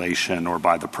regulation or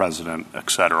by the President,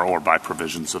 et cetera, or by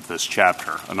provisions of this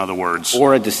chapter. In other words...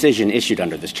 Or a decision issued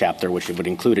under this chapter, which would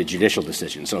include a judicial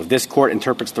decision. So if this Court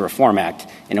interprets the Reform Act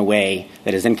in a way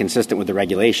that is inconsistent with the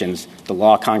regulations, the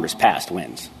law Congress passed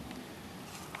wins.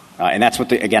 And that's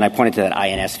what, again, I pointed to that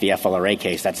INS v. FLRA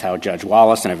case. That's how Judge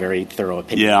Wallace, in a very thorough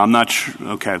opinion... Yeah, I'm not sure.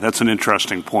 Okay, that's an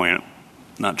interesting point.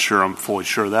 Not sure I'm fully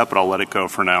sure of that, but I'll let it go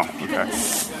for now. Okay.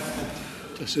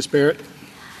 Justice Barrett?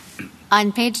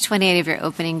 On page 28 of your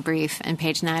opening brief and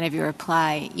page 9 of your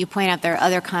reply, you point out there are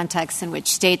other contexts in which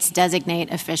states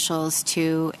designate officials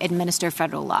to administer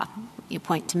federal law. You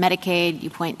point to Medicaid, you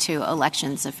point to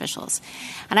elections officials.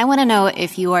 And I want to know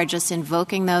if you are just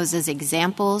invoking those as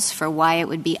examples for why it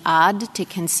would be odd to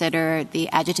consider the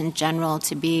Adjutant General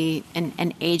to be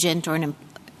an agent or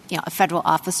a federal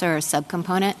officer or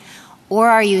subcomponent, or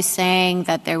are you saying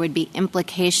that there would be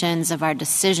implications of our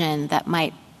decision that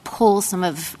might pull some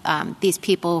of these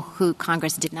people who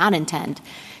Congress did not intend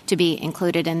to be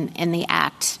included in the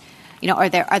Act? Are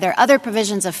there other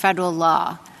provisions of federal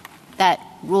law that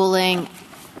ruling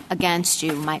against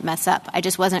you might mess up? I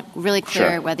just wasn't really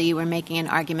clear whether you were making an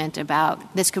argument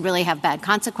about this could really have bad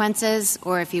consequences,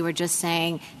 or if you were just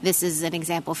saying this is an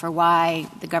example for why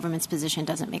the government's position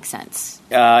doesn't make sense.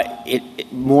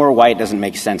 More why it doesn't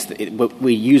make sense. What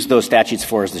we use those statutes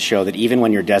for is to show that even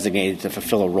when you're designated to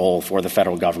fulfill a role for the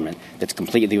federal government that's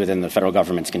completely within the federal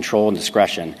government's control and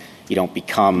discretion, you don't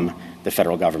become the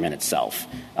federal government itself.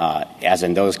 As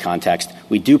in those contexts,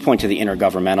 we do point to the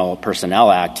Intergovernmental Personnel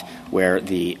Act, where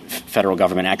the federal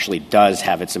government actually does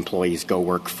have its employees go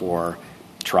work for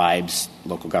tribes,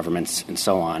 local governments, and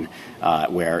so on,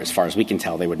 where, as far as we can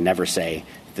tell, they would never say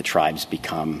the tribes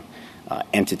become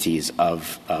entities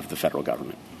of the federal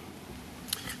government.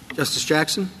 Justice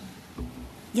Jackson?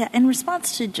 Yeah, in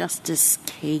response to Justice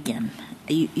Kagan,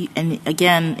 and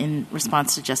again in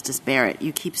response to Justice Barrett,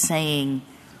 you keep saying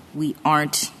we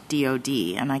aren't DOD,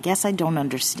 and I guess I don't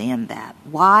understand that.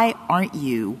 Why aren't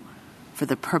you, for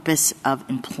the purpose of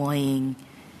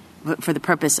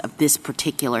this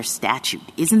particular statute?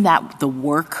 Isn't that the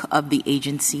work of the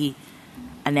agency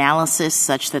analysis,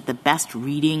 such that the best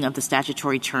reading of the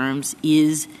statutory terms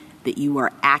is that you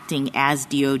are acting as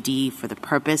DOD for the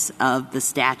purpose of the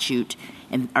statute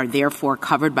and are therefore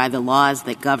covered by the laws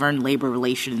that govern labor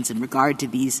relations in regard to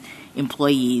these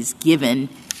employees, given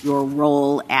your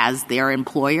role as their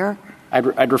employer?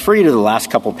 I'd refer you to the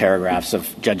last couple paragraphs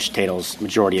of Judge Tatel's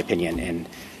majority opinion in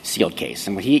Sealed case.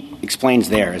 And what he explains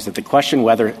there is that the question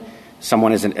whether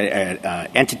someone is an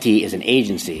entity is an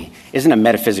agency isn't a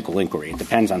metaphysical inquiry. It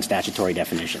depends on statutory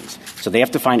definitions. So they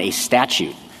have to find a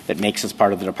statute that makes us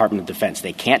part of the Department of Defense.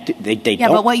 They can't – they don't – Yeah,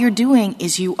 but what you're doing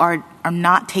is you are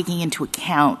not taking into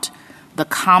account the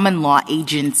common law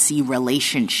agency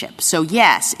relationship. So,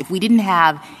 yes, if we didn't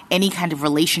have any kind of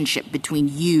relationship between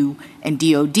you and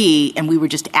DOD and we were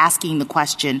just asking the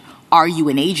question, are you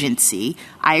an agency,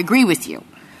 I agree with you.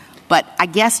 But I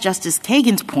guess Justice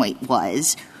Kagan's point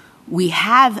was we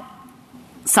have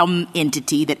some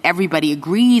entity that everybody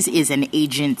agrees is an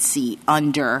agency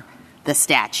under the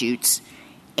statutes,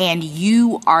 and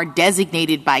you are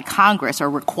designated by Congress or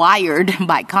required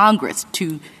by Congress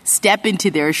to step into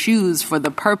their shoes for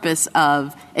the purpose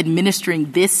of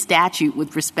administering this statute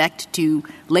with respect to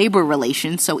labor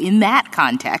relations. So in that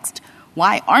context,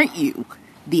 why aren't you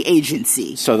the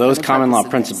agency? So those common law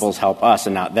principles help us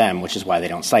and not them, which is why they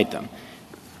don't cite them.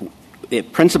 The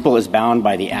principle is bound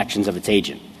by the actions of its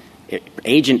agent.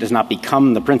 Agent does not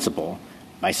become the principal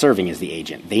by serving as the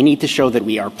agent. They need to show that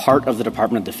we are part of the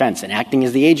Department of Defense, and acting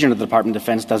as the agent of the Department of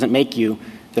Defense doesn't make you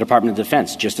the Department of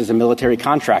Defense, just as a military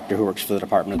contractor who works for the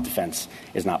Department of Defense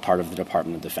is not part of the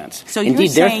Department of Defense. So you're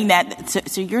saying that –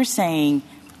 so you're saying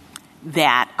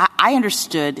that I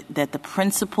understood that the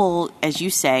principle, as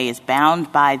you say, is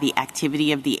bound by the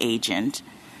activity of the agent.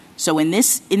 So in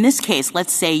this case,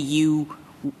 let's say you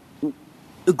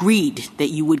agreed that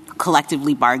you would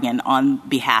collectively bargain on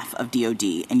behalf of DOD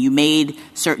and you made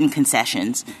certain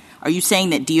concessions. Are you saying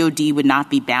that DOD would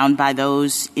not be bound by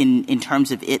those in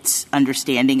terms of its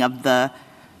understanding of the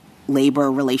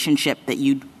labor relationship that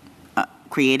you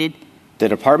created? The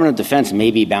Department of Defense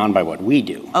may be bound by what we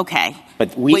do. Okay.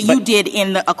 But you did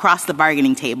across the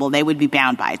bargaining table, they would be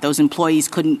bound by it. Those employees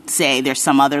couldn't say there's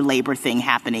some other labor thing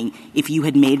happening. If you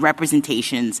had made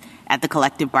representations at the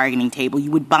collective bargaining table,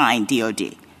 you would bind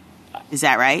DOD. Is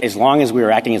that right? As long as we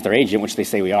were acting as their agent, which they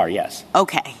say we are, yes.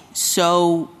 Okay.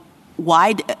 So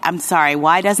why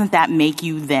doesn't that make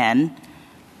you then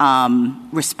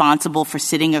responsible for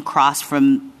sitting across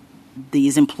from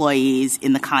these employees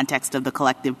in the context of the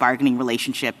collective bargaining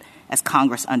relationship as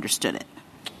Congress understood it?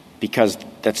 Because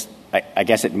I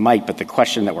guess it might, but the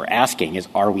question that we're asking is,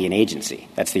 are we an agency?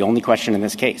 That's the only question in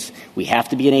this case. We have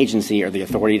to be an agency or the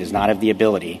authority does not have the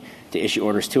ability to issue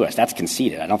orders to us. That's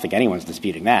conceded. I don't think anyone's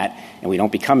disputing that. And we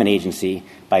don't become an agency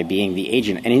by being the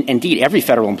agent. And indeed, every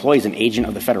federal employee is an agent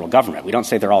of the federal government. We don't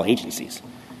say they're all agencies.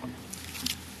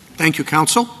 Thank you,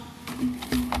 counsel.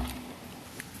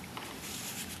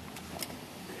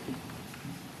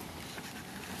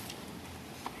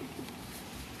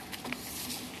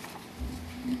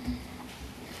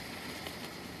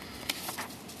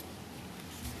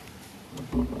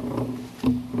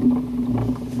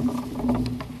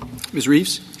 Ms.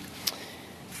 Reeves?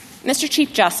 Mr.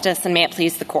 Chief Justice, and may it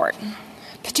please the Court,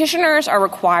 petitioners are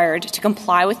required to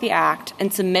comply with the Act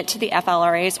and submit to the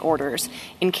FLRA's orders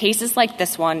in cases like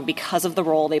this one because of the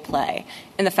role they play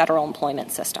in the federal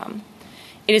employment system.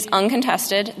 It is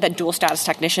uncontested that dual-status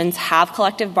technicians have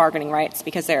collective bargaining rights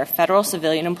because they are federal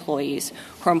civilian employees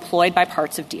who are employed by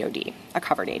parts of DOD, a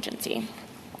covered agency.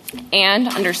 And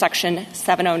under Section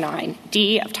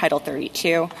 709D of Title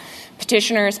 32,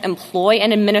 petitioners employ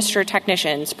and administer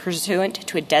technicians pursuant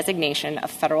to a designation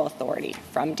of federal authority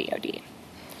from DOD.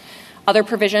 Other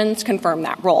provisions confirm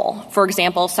that role. For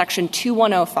example, Section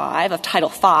 2105 of Title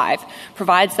V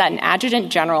provides that an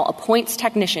adjutant general appoints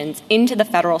technicians into the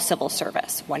federal civil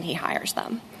service when he hires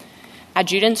them.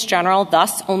 Adjutants general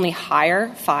thus only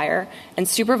hire, fire, and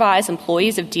supervise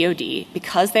employees of DOD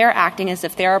because they are acting as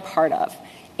if they are a part of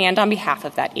and on behalf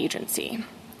of that agency.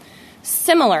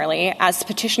 Similarly, as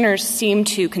petitioners seem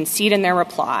to concede in their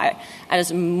reply,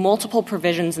 as multiple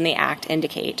provisions in the Act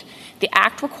indicate, the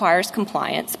Act requires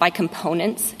compliance by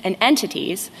components and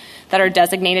entities that are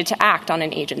designated to act on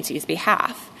an agency's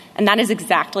behalf. And that is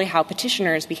exactly how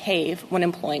petitioners behave when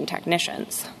employing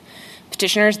technicians.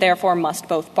 Petitioners, therefore, must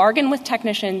both bargain with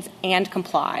technicians and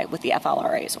comply with the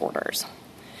FLRA's orders.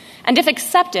 And if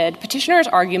accepted, petitioners'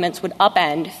 arguments would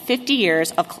upend 50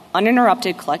 years of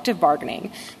uninterrupted collective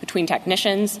bargaining between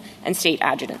technicians and state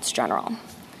adjutants general.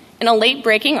 In a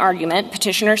late-breaking argument,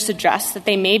 petitioners suggest that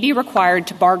they may be required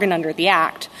to bargain under the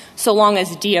Act so long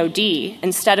as DOD,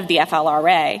 instead of the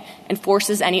FLRA,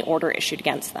 enforces any order issued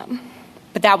against them.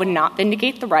 But that would not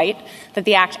vindicate the right that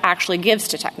the Act actually gives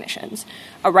to technicians,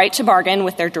 a right to bargain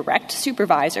with their direct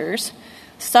supervisors,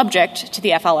 subject to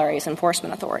the FLRA's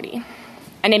enforcement authority.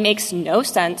 And it makes no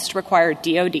sense to require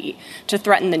DOD to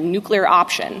threaten the nuclear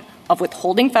option of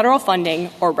withholding federal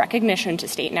funding or recognition to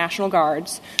state National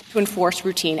Guards to enforce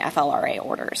routine FLRA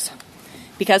orders.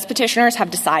 Because petitioners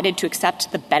have decided to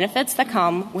accept the benefits that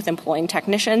come with employing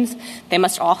technicians, they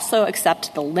must also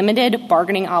accept the limited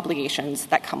bargaining obligations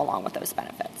that come along with those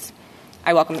benefits.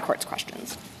 I welcome the Court's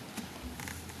questions.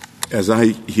 As I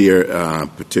hear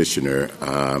petitioner,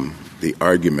 the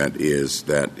argument is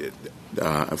that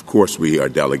of course, we are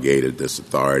delegated this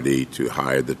authority to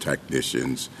hire the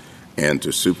technicians and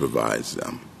to supervise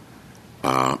them.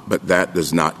 But that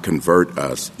does not convert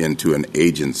us into an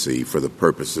agency for the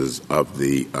purposes of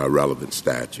the relevant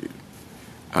statute.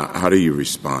 How do you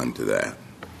respond to that?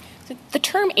 The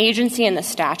term agency in the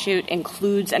statute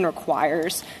includes and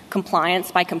requires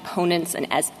compliance by components and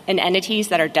entities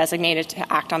that are designated to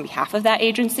act on behalf of that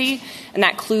agency, and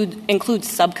that includes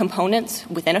subcomponents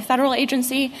within a federal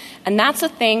agency, and that's the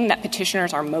thing that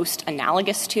petitioners are most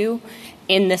analogous to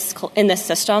in this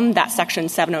system that Section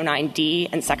 709D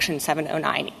and Section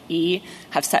 709E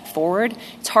have set forward.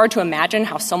 It's hard to imagine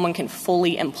how someone can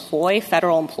fully employ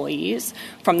federal employees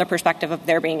from the perspective of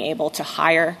their being able to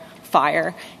hire,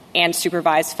 fire, and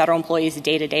supervise federal employees'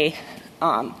 day-to-day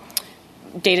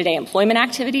employment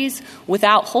activities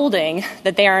without holding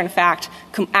that they are, in fact,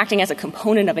 acting as a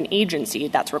component of an agency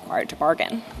that's required to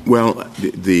bargain. Well,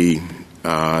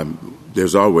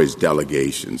 there's always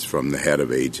delegations from the head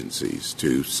of agencies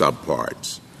to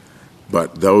subparts,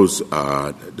 but those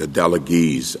the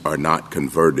delegees are not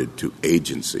converted to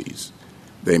agencies.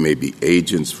 They may be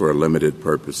agents for a limited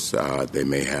purpose. They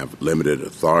may have limited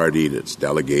authority that's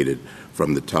delegated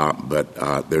from the top,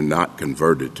 but they're not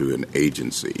converted to an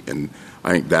agency. And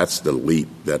I think that's the leap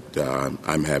that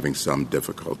I'm having some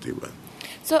difficulty with.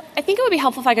 So I think it would be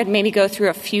helpful if I could maybe go through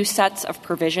a few sets of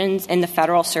provisions in the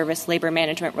Federal Service Labor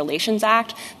Management Relations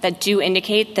Act that do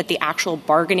indicate that the actual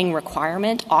bargaining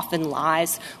requirement often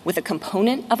lies with a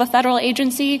component of a federal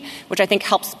agency, which I think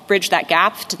helps bridge that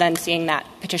gap to then seeing that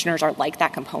petitioners are like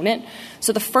that component.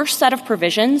 So the first set of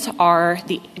provisions are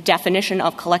the definition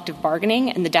of collective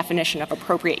bargaining and the definition of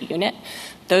appropriate unit.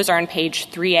 Those are on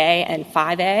page 3A and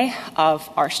 5A of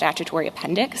our statutory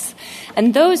appendix.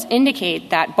 And those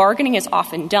indicate that bargaining is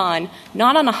often done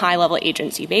not on a high-level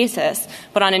agency basis,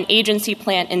 but on an agency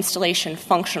plant installation,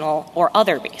 functional, or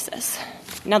other basis.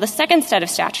 Now, the second set of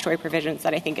statutory provisions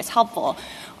that I think is helpful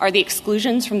are the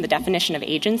exclusions from the definition of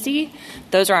agency.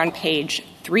 Those are on page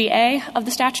 3A of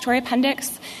the statutory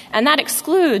appendix, and that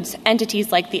excludes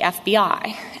entities like the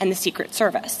FBI and the Secret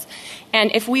Service.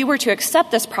 And if we were to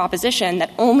accept this proposition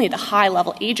that only the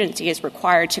high-level agency is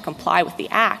required to comply with the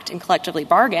Act and collectively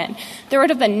bargain, there would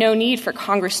have been no need for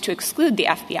Congress to exclude the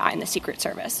FBI and the Secret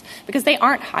Service because they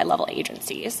aren't high-level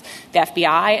agencies. The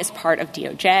FBI is part of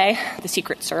DOJ. The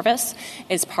Secret Service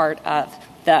is part of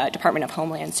the Department of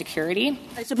Homeland Security.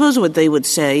 I suppose what they would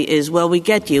say is, well, we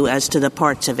get you as to the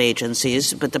parts of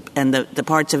agencies, but the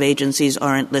parts of agencies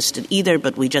aren't listed either,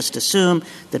 but we just assume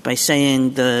that by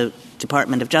saying the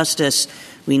Department of Justice,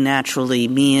 we naturally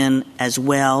mean as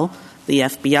well the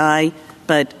FBI,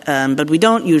 but we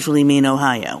don't usually mean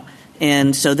Ohio.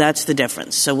 And so that's the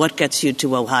difference. So what gets you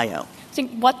to Ohio? I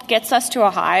think what gets us to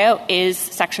Ohio is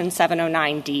Section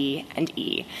 709D and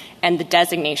E and the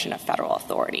designation of federal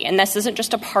authority. And this isn't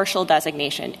just a partial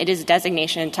designation. It is a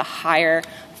designation to hire,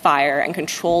 fire, and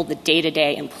control the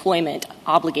day-to-day employment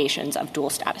obligations of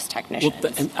dual-status technicians.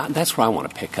 Well, and that's where I want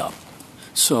to pick up.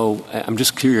 So I'm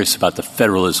just curious about the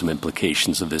federalism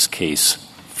implications of this case.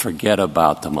 Forget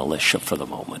about the militia for the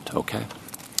moment, okay?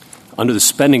 Under the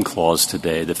spending clause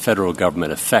today, the federal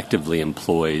government effectively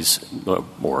employs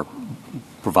or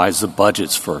provides the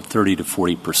budgets for 30 to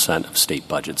 40% of state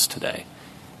budgets today,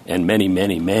 and many,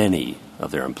 many, many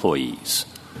of their employees.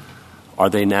 Are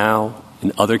they now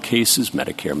in other cases,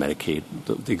 Medicare, Medicaid,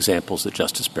 the examples that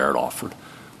Justice Barrett offered,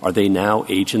 are they now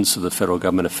agents of the federal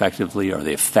government effectively? Are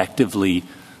they effectively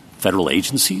federal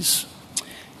agencies?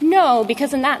 No,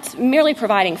 because in that, merely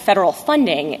providing federal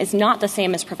funding is not the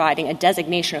same as providing a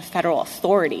designation of federal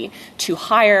authority to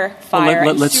hire, fire,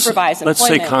 and supervise employment. Let's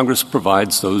say Congress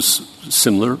provides those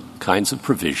similar kinds of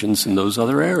provisions in those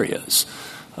other areas.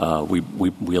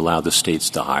 We allow the states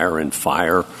to hire and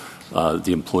fire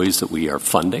the employees that we are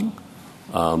funding,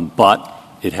 but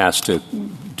it has to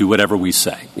do whatever we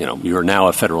say. You are now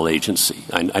a federal agency.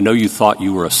 I know you thought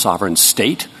you were a sovereign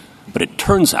state, but it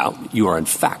turns out you are, in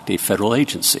fact, a federal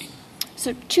agency.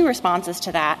 So 2 responses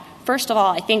to that. First of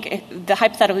all, I think the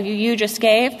hypothetical you just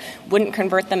gave wouldn't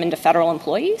convert them into federal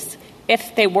employees.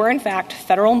 If they were, in fact,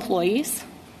 federal employees,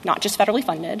 not just federally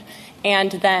funded,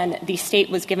 and then the state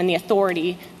was given the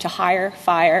authority to hire,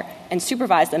 fire, and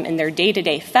supervise them in their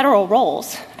day-to-day federal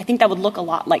roles, I think that would look a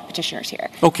lot like petitioners here.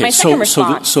 Okay,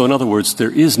 so in other words,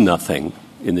 there is nothing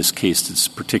in this case that's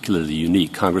particularly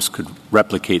unique. Congress could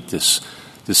replicate this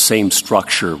same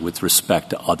structure with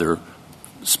respect to other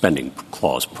spending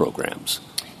clause programs.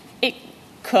 It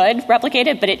could replicate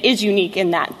it, but it is unique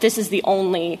in that this is the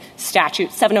only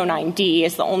statute, 709D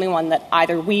is the only one that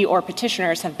either we or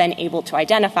petitioners have been able to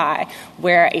identify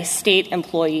where a state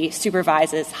employee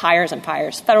supervises, hires, and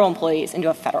fires federal employees into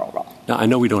a federal role. Now, I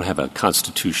know we don't have a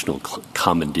constitutional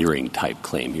commandeering type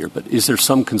claim here, but is there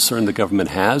some concern the government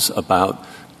has about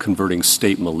converting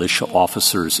state militia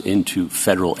officers into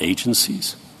federal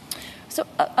agencies? So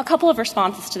a couple of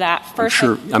responses to that. First,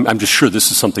 I'm just sure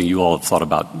this is something you all have thought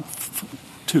about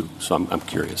too, so I'm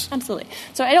curious. Absolutely.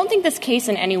 So I don't think this case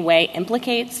in any way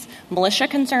implicates militia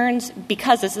concerns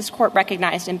because, as this court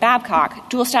recognized in Babcock,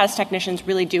 dual status technicians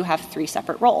really do have 3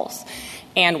 separate roles.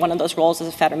 And one of those roles is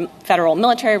a federal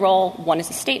military role, one is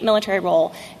a state military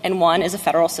role, and one is a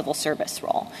federal civil service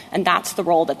role. And that's the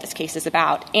role that this case is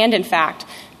about. And, in fact,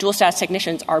 dual status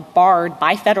technicians are barred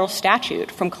by federal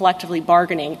statute from collectively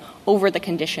bargaining over the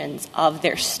conditions of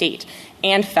their state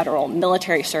and federal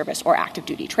military service or active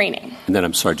duty training. And then,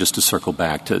 I'm sorry, just to circle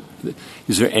back to,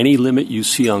 is there any limit you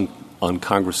see on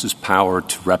Congress's power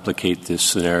to replicate this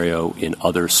scenario in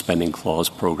other spending clause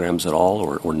programs at all,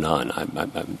 or none?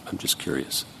 I'm just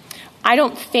curious. I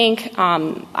don't think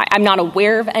I'm not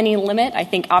aware of any limit. I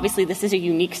think obviously this is a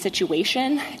unique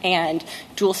situation, and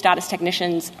dual status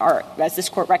technicians are, as this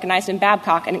court recognized in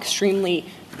Babcock, an extremely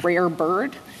rare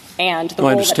bird. And the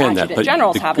role that adjutant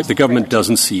generals have is the government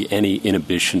doesn't see any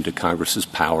inhibition to Congress's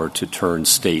power to turn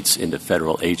states into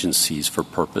federal agencies for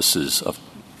purposes of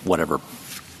whatever,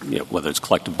 whether it's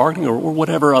collective bargaining or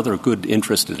whatever other good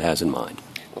interest it has in mind.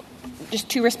 Just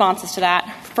 2 responses to that.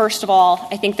 First of all,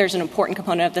 I think there's an important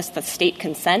component of this, the state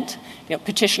consent.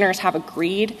 Petitioners have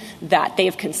agreed that they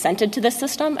have consented to this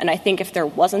system, and I think if there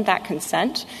wasn't that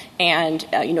consent and,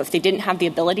 if they didn't have the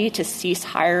ability to cease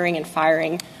hiring and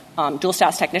firing dual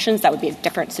status technicians, that would be a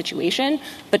different situation.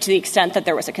 But to the extent that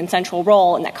there was a consensual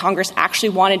role and that Congress actually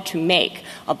wanted to make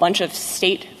a bunch of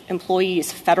state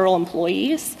employees federal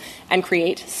employees and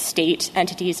create state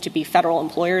entities to be federal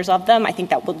employers of them, I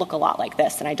think that would look a lot like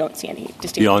this, and I don't see any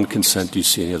distinction. Beyond consent, do you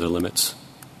see any other limits?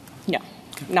 No.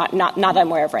 Not that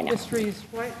I'm aware of right now. Ms. Reeves,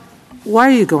 why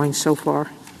are you going so far?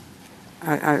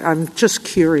 I'm just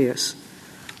curious.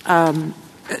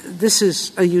 This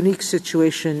is a unique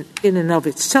situation in and of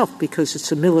itself because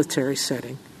it's a military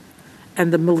setting,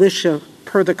 and the militia,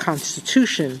 per the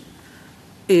Constitution,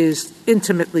 is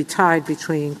intimately tied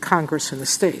between Congress and the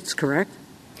states, correct?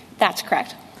 That's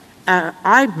correct.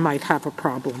 I might have a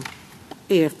problem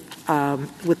if,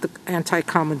 with the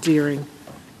anti-commandeering,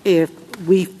 if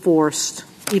we forced,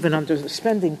 even under the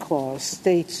spending clause,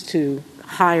 states to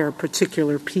hire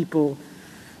particular people,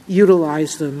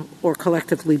 utilize them, or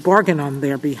collectively bargain on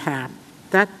their behalf.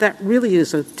 That really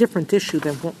is a different issue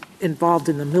than what involved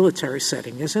in the military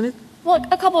setting, isn't it? Well,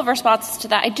 a couple of responses to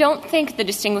that. I don't think the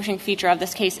distinguishing feature of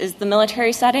this case is the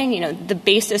military setting. The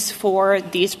basis for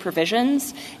these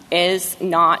provisions is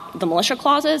not the militia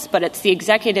clauses, but it's the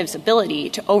executive's ability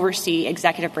to oversee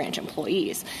executive branch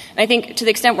employees. And I think to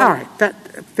the extent where... All right,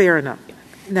 fair enough.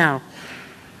 Now,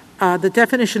 the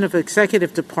definition of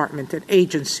executive department and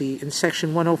agency in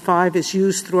Section 105 is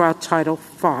used throughout Title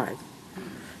V.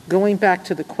 Going back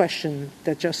to the question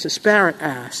that Justice Barrett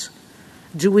asked,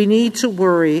 do we need to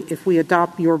worry if we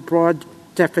adopt your broad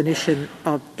definition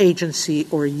of agency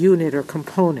or unit or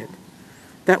component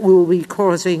that we will be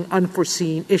causing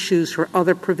unforeseen issues for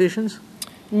other provisions?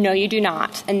 No, you do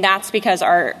not. And that's because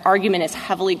our argument is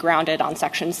heavily grounded on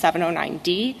Section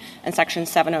 709D and Section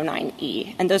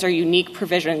 709E. And those are unique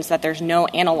provisions that there's no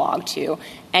analog to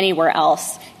anywhere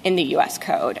else in the U.S.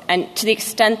 Code. And to the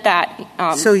extent that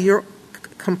So your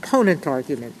component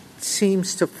argument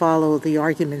seems to follow the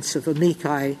arguments of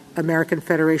AMICI, American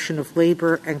Federation of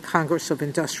Labor, and Congress of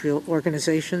Industrial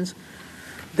Organizations.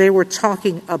 They were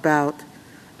talking about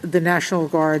the National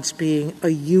Guards being a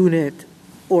unit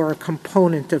or a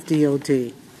component of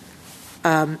DOD.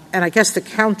 And I guess the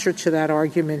counter to that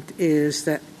argument is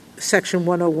that Section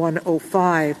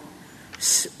 10105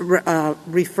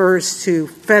 refers to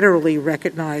federally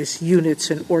recognized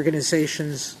units and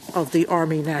organizations of the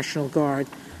Army National Guard.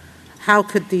 How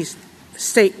could these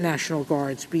state National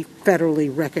Guards be federally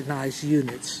recognized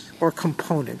units or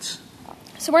components?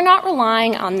 So we're not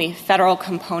relying on the federal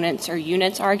components or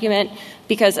units argument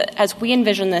because as we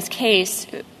envision this case,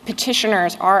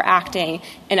 petitioners are acting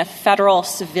in a federal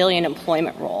civilian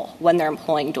employment role when they're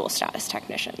employing dual status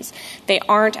technicians. They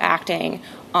aren't acting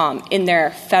in their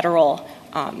federal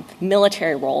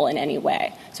military role in any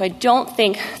way. So I don't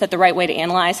think that the right way to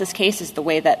analyze this case is the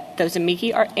way that those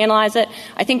amici analyze it.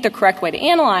 I think the correct way to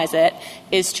analyze it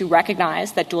is to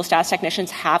recognize that dual status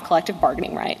technicians have collective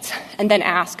bargaining rights and then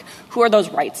ask who are those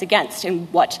rights against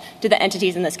and what do the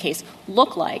entities in this case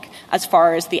look like as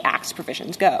far as the Act's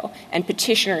provisions go. And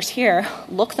petitioners here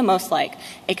look the most like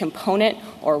a component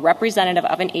or a representative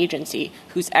of an agency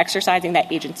who's exercising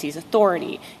that agency's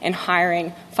authority in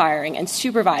hiring, firing, and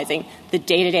supervising the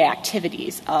day-to-day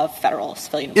activities of federal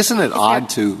civilian. Isn't it odd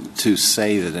to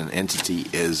say that an entity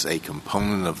is a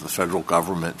component of the federal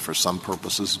government for some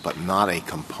purposes, but not a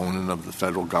component of the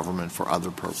federal government for other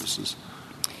purposes?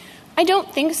 I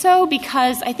don't think so,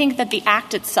 because I think that the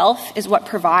Act itself is what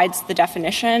provides the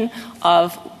definition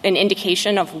of an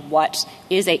indication of what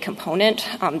is a component.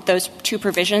 Those two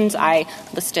provisions I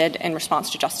listed in response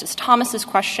to Justice Thomas's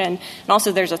question. And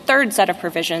also there's a third set of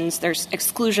provisions. There's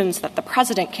exclusions that the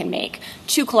president can make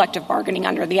to collective bargaining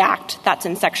under the Act. That's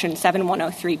in Section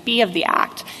 7103B of the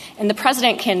Act. And the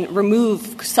president can remove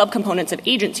subcomponents of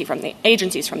agencies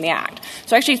from the Act.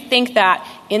 So I actually think that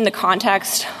in the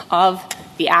context of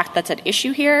the Act that's at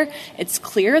issue here, it's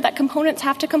clear that components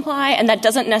have to comply, and that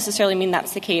doesn't necessarily mean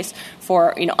that's the case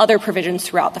for other provisions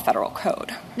throughout the federal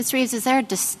code. Ms. Reeves, is there a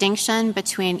distinction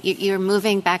between you're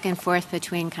moving back and forth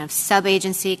between kind of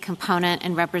sub-agency, component,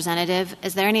 and representative?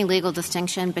 Is there any legal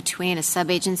distinction between a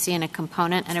sub-agency and a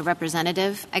component and a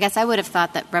representative? I guess I would have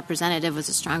thought that representative was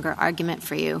a stronger argument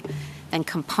for you than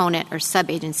component or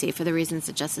sub-agency for the reasons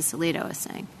that Justice Alito is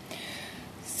saying.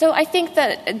 So I think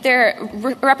that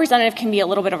representative can be a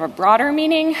little bit of a broader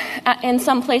meaning in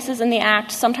some places in the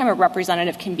Act. Sometimes a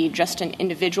representative can be just an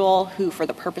individual who, for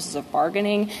the purposes of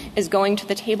bargaining, is going to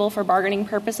the table for bargaining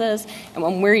purposes. And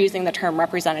when we're using the term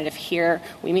representative here,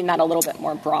 we mean that a little bit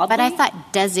more broadly. But I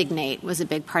thought designate was a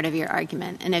big part of your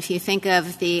argument. And if you think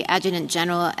of the Adjutant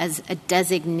General as a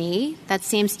designee, that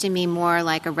seems to me more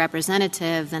like a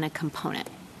representative than a component.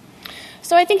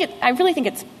 So I really think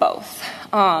it's both.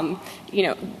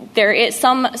 There is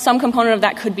some component of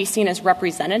that could be seen as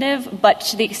representative, but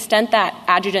to the extent that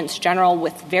adjutants general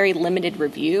with very limited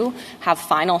review have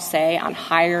final say on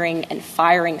hiring and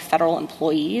firing federal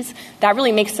employees, that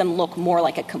really makes them look more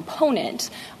like a component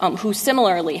who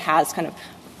similarly has kind of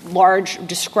large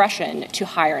discretion to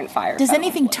hire and fire. Does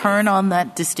anything turn on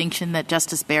that distinction that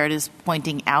Justice Barrett is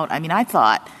pointing out? I mean, I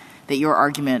thought that your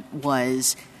argument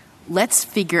was, let's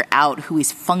figure out who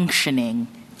is functioning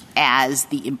as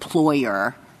the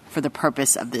employer for the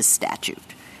purpose of this statute.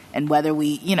 And whether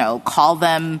we, call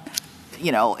them,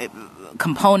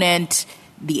 component,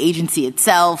 the agency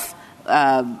itself,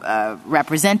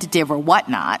 representative or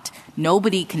whatnot,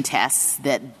 nobody contests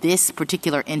that this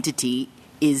particular entity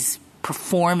is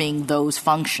performing those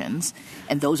functions.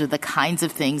 And those are the kinds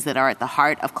of things that are at the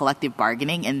heart of collective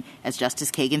bargaining. And as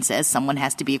Justice Kagan says, someone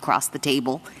has to be across the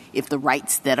table if the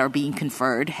rights that are being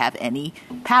conferred have any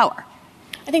power.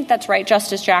 I think that's right,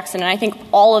 Justice Jackson. And I think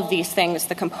all of these things,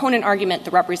 the component argument,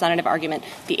 the representative argument,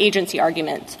 the agency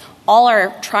argument, all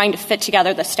are trying to fit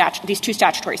together these two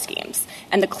statutory schemes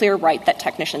and the clear right that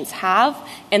technicians have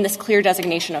and this clear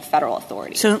designation of federal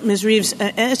authority. So, Ms. Reeves,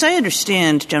 as I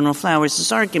understand General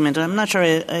Flowers' argument, I'm not sure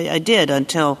I did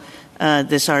until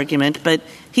this argument, but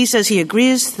he says he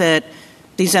agrees that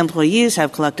these employees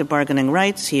have collective bargaining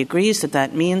rights. He agrees that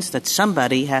that means that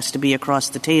somebody has to be across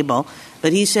the table,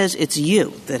 but he says it's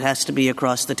you that has to be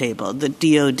across the table, the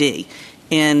DOD.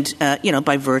 And,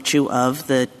 by virtue of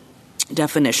the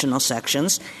definitional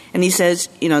sections. And he says,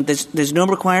 there's no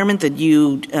requirement that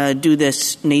you do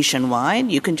this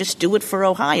nationwide. You can just do it for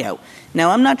Ohio.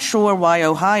 Now, I'm not sure why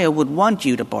Ohio would want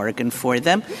you to bargain for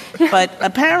them, but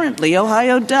apparently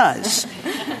Ohio does.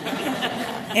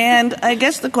 And I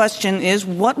guess the question is,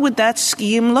 what would that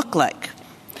scheme look like?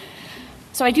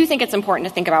 So I do think it's important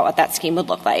to think about what that scheme would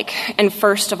look like. And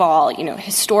first of all,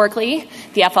 historically,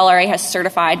 the FLRA has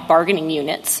certified bargaining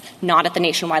units not at the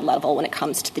nationwide level when it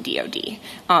comes to the DOD.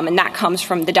 And that comes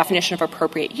from the definition of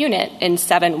appropriate unit in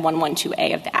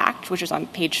 7112A of the Act, which is on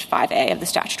page 5A of the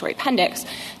statutory appendix,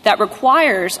 that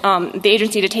requires the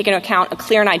agency to take into account a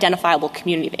clear and identifiable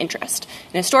community of interest.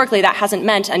 And historically, that hasn't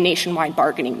meant a nationwide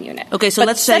bargaining unit. Okay, so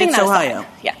let's say it's Ohio.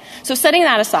 So setting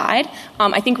that aside,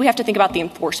 I think we have to think about the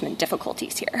enforcement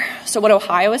difficulties here. So what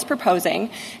Ohio is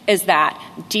proposing is that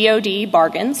DOD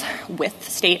bargains with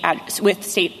state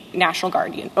National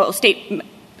Guard state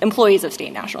employees of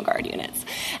state National Guard units.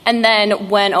 And then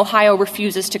when Ohio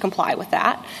refuses to comply with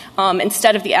that,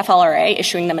 instead of the FLRA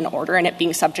issuing them an order and it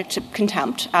being subject to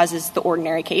contempt, as is the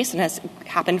ordinary case and has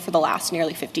happened for the last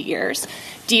nearly 50 years,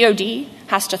 DOD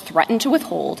has to threaten to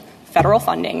withhold federal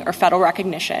funding or federal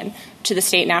recognition to the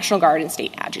state National Guard and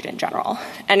state Adjutant General.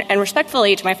 And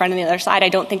respectfully to my friend on the other side, I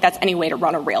don't think that's any way to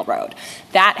run a railroad.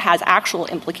 That has actual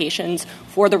implications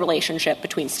for the relationship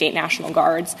between state National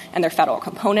Guards and their federal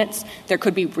components. There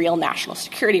could be real national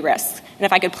security risks. And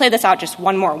if I could play this out just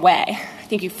one more way, I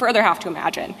think you further have to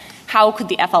imagine, how could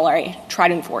the FLRA try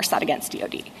to enforce that against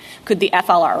DOD? Could the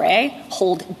FLRA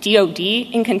hold DOD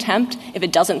in contempt if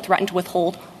it doesn't threaten to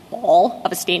withhold all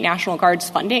of a state National Guard's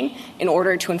funding in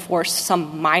order to enforce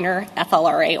some minor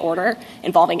FLRA order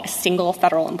involving a single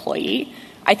federal employee?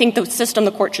 I think the system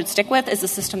the court should stick with is the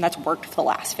system that's worked for the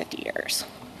last 50 years.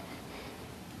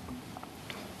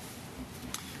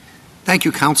 Thank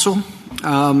you, counsel.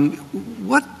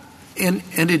 What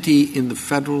entity in the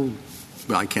federal —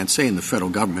 well, I can't say in the federal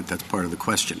government, that's part of the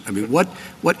question. I mean, what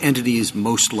entity is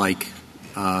most like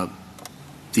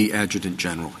the Adjutant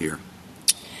General here?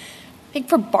 I think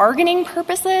for bargaining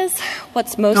purposes,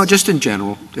 what's most... No, just in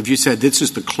general. If you said this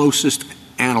is the closest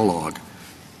analog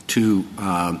to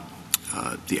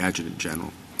the Adjutant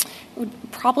General. It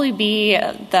would probably be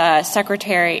the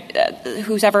secretary,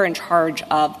 who's ever in charge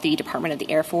of the Department of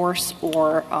the Air Force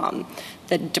or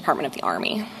the Department of the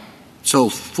Army. So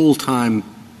full-time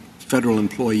federal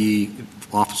employee,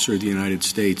 officer of the United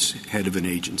States, head of an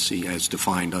agency as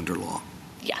defined under law.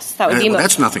 Yes, that would be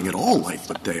that's nothing at all like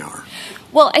what they are.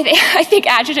 Well, I think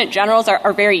adjutant generals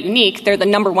are very unique. They're the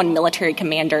number one military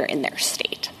commander in their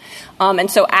state. And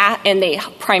they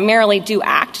primarily do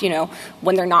act,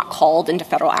 when they're not called into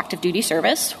federal active duty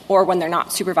service or when they're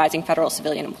not supervising federal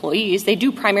civilian employees, they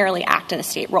do primarily act in a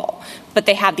state role. But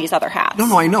they have these other hats.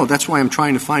 No, I know. That's why I'm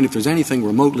trying to find if there's anything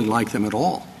remotely like them at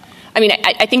all. I mean,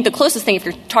 I think the closest thing, if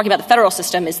you're talking about the federal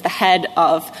system, is the head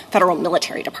of federal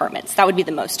military departments. That would be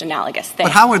the most analogous thing.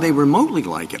 But how are they remotely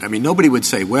like it? I mean, nobody would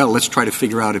say, well, let's try to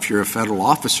figure out if you're a federal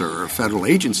officer or a federal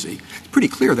agency. It's pretty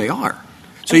clear they are.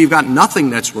 So you've got nothing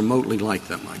that's remotely like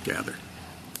them, I gather.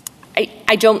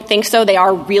 I don't think so. They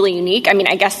are really unique. I mean,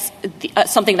 I guess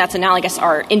something that's analogous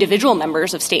are individual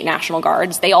members of state National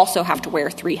Guards. They also have to wear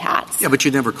 3 hats. Yeah, but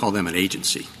you never call them an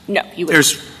agency. No, you would.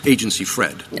 There's Agency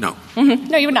Fred. No. Mm-hmm.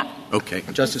 No, you would not. Okay.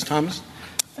 Justice Thomas?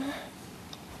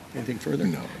 Anything further?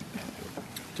 No.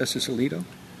 Justice Alito?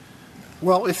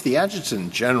 Well, if the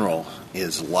Adjutant General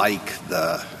is like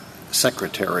the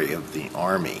Secretary of the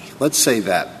Army, let's say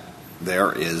that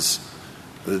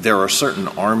there are certain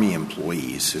Army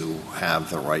employees who have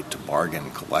the right to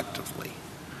bargain collectively.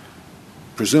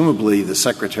 Presumably, the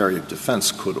Secretary of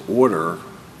Defense could order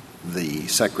the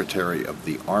Secretary of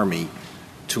the Army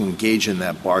to engage in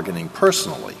that bargaining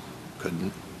personally,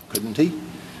 couldn't he?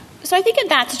 So I think in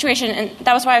that situation, and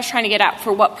that was why I was trying to get at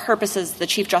for what purposes the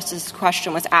Chief Justice's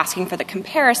question was asking for the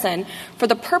comparison. For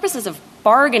the purposes of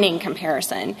bargaining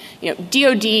comparison,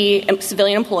 DOD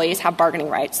civilian employees have bargaining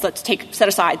rights. Let's set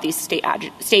aside these state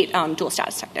dual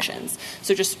status technicians.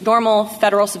 So just normal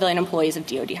federal civilian employees of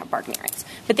DOD have bargaining rights.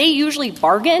 But they usually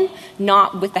bargain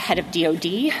not with the head of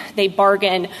DOD. They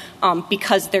bargain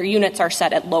because their units are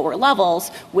set at lower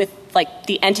levels with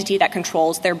the entity that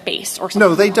controls their base or something.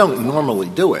 No, they don't normally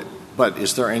do it. But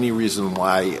is there any reason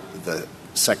why the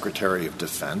Secretary of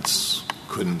Defense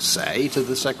couldn't say to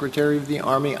the Secretary of the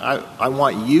Army, I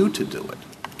want you to do it?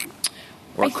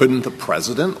 Or couldn't the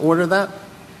President order that?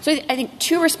 So I think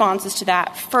two responses to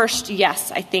that. First,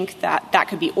 yes, I think that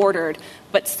could be ordered.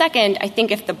 But second, I think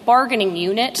if the bargaining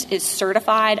unit is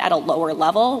certified at a lower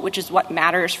level, which is what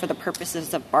matters for the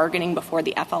purposes of bargaining before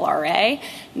the FLRA,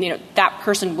 that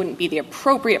person wouldn't be the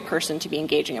appropriate person to be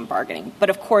engaging in bargaining. But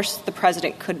of course, the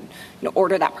president could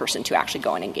order that person to actually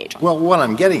go and engage on. Well, what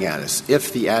I'm getting at is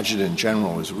if the Adjutant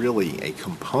General is really a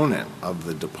component of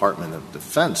the Department of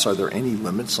Defense, are there any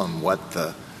limits on what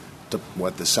the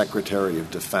Secretary of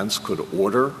Defense could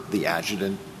order the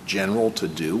Adjutant General to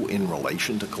do in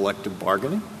relation to collective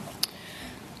bargaining?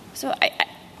 So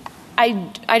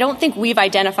I don't think we've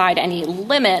identified any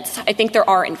limits. I think there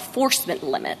are enforcement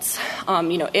limits.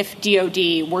 If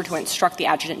DOD were to instruct the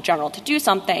Adjutant General to do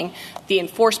something, the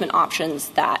enforcement options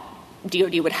that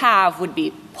DOD would have would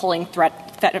be pulling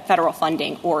federal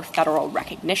funding or federal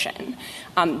recognition.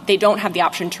 They don't have the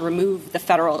option to remove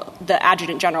the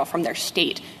Adjutant General from their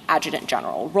state Adjutant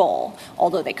General role,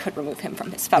 although they could remove him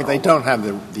from his federal role. They don't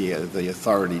have the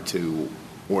authority to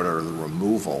order the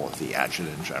removal of the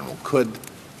Adjutant General. Could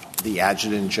the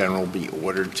Adjutant General be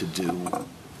ordered to do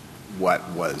what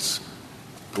was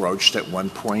broached at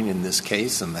one point in this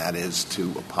case, and that is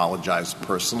to apologize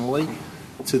personally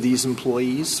to these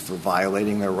employees for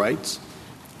violating their rights?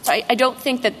 I don't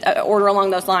think that an order along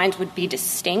those lines would be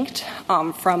distinct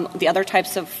from the other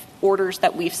types of orders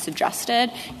that we've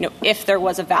suggested. If there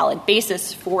was a valid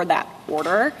basis for that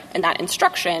order and that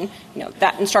instruction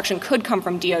could come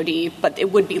from DOD, but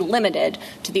it would be limited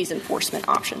to these enforcement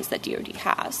options that DOD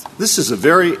has. This is a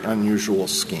very unusual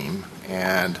scheme,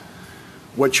 and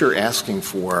what you're asking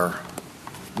for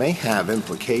may have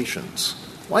implications.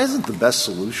 Why isn't the best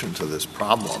solution to this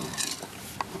problem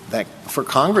that for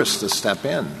Congress to step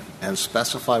in and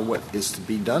specify what is to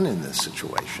be done in this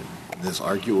situation, this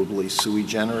arguably sui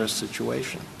generis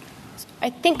situation?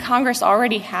 I think Congress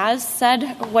already has said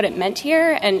what it meant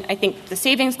here, and I think the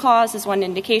Savings Clause is one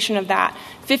indication of that.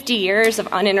 50 years of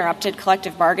uninterrupted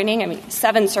collective bargaining.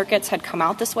 7 circuits had come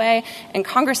out this way, and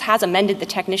Congress has amended the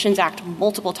Technicians Act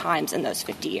multiple times in those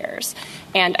 50 years.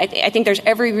 And I think there's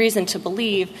every reason to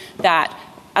believe that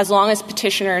as long as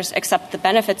petitioners accept the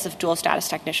benefits of dual status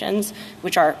technicians,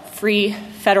 which are free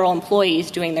federal employees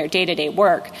doing their day-to-day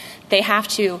work, they have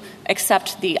to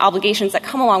accept the obligations that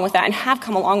come along with that and have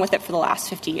come along with it for the last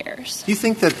 50 years. Do you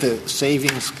think that the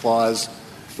Savings Clause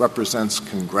represents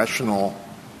congressional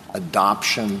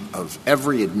adoption of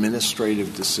every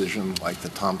administrative decision like the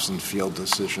Thompson Field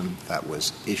decision that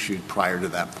was issued prior to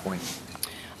that point?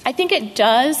 I think it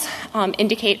does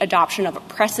indicate adoption of a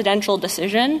precedential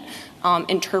decision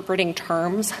interpreting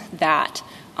terms that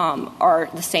are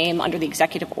the same under the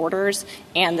executive orders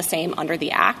and the same under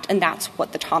the Act, and that's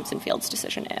what the Thompson Fields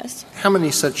decision is. How many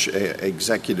such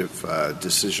executive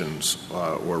decisions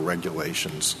or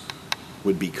regulations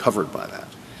would be covered by that?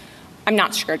 I'm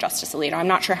not sure, Justice Alito. I'm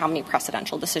not sure how many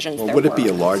precedential decisions there were. Would it be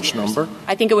a large number?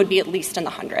 I think it would be at least in the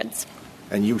hundreds.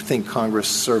 And you think Congress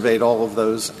surveyed all of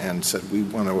those and said we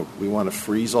want to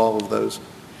freeze all of those?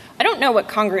 I don't know what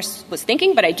Congress was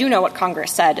thinking, but I do know what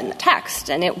Congress said in the text,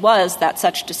 and it was that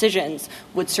such decisions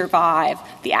would survive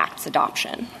the Act's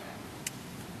adoption.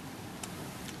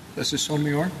 Justice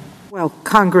Sotomayor? Well,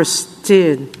 Congress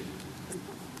did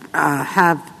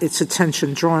have its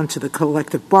attention drawn to the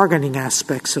collective bargaining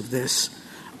aspects of this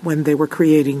when they were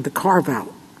creating the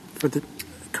carve-out for the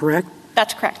 – correct?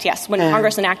 That's correct, yes. When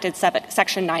Congress enacted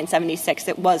Section 976,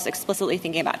 it was explicitly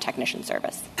thinking about technician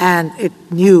service. And it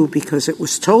knew, because it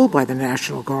was told by the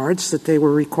National Guards, that they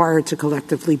were required to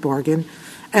collectively bargain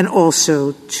and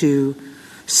also to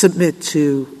submit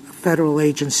to federal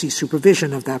agency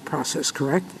supervision of that process,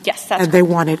 correct? Yes, that's correct. And they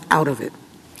wanted out of it,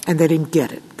 and they didn't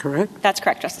get it, correct? That's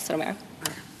correct, Justice Sotomayor.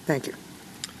 Thank you.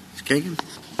 Ms.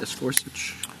 Kagan? Ms.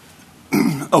 Gorsuch?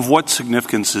 Of what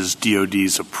significance is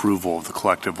DOD's approval of the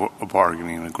collective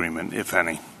bargaining agreement, if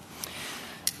any?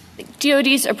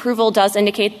 DOD's approval does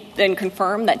indicate and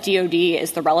confirm that DOD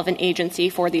is the relevant agency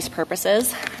for these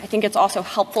purposes. I think it's also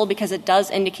helpful because it does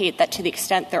indicate that to the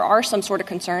extent there are some sort of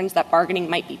concerns that bargaining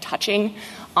might be touching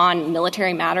on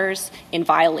military matters in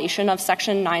violation of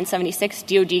Section 976,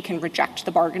 DOD can reject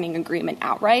the bargaining agreement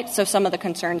outright. So some of the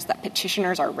concerns that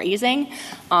petitioners are raising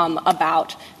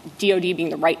about DOD being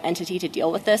the right entity to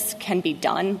deal with this can be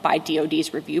done by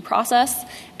DOD's review process.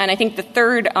 And I think the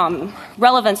third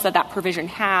relevance that provision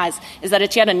has is that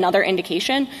it's yet another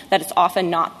indication that it's often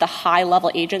not the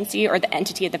high-level agency or the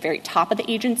entity at the very top of the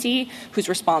agency who's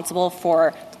responsible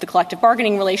for the collective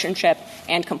bargaining relationship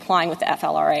and complying with the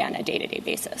FLRA on a day-to-day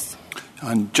basis.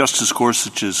 On Justice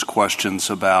Gorsuch's questions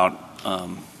about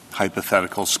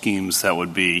hypothetical schemes that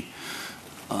would be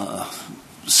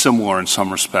similar in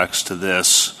some respects to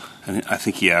this, And I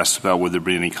think he asked about would there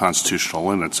be any constitutional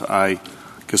limits. I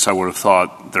guess I would have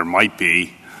thought there might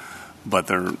be, but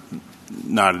they're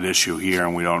not an issue here,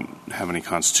 and we don't have any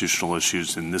constitutional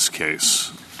issues in this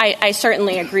case. I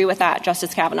certainly agree with that,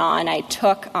 Justice Kavanaugh, and I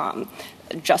took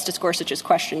Justice Gorsuch's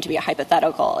question to be a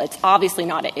hypothetical. It's obviously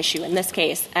not an issue in this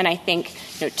case, and I think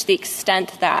to the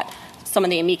extent that some of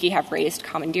the amici have raised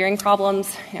commandeering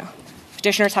problems,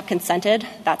 petitioners have consented.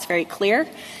 That's very clear.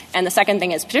 And the second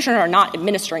thing is petitioners are not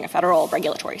administering a federal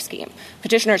regulatory scheme.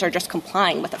 Petitioners are just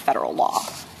complying with a federal law.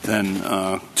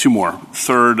 Then two more.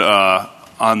 Third,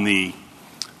 on the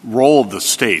role of the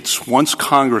states, once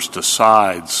Congress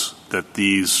decides that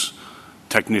these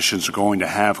technicians are going to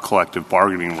have collective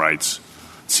bargaining rights,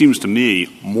 it seems to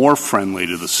me more friendly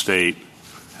to the state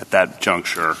at that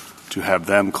juncture to have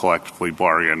them collectively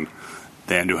bargain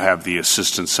than to have the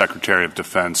Assistant Secretary of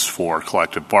Defense for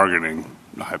collective bargaining,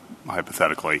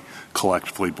 hypothetically,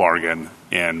 collectively bargain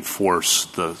and force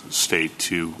the state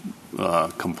to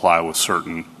comply with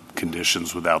certain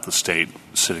conditions without the state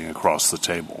sitting across the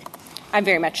table. I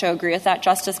very much so agree with that,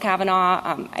 Justice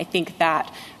Kavanaugh. I think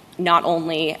that not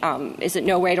only is it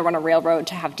no way to run a railroad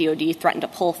to have DOD threaten to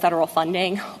pull federal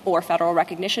funding or federal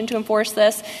recognition to enforce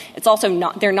this, it's also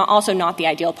not, they're not also not the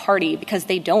ideal party because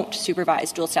they don't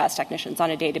supervise dual status technicians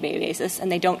on a day-to-day basis and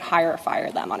they don't hire or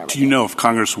fire them on a regular basis. Do you know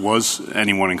if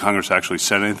anyone in Congress actually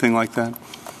said anything like that?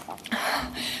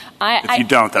 If you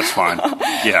don't, that's fine.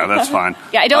 Yeah, that's fine.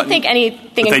 Yeah, I don't think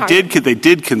anything in Congress. They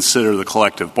did consider the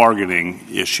collective bargaining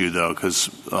issue, though,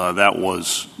 because that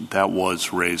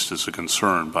was raised as a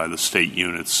concern by the state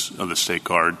units, the State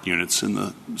Guard units in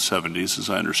the 70s, as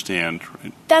I understand.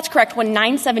 Right? That's correct. When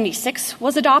 976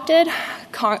 was adopted,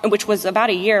 which was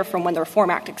about a year from when the Reform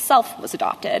Act itself was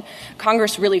adopted,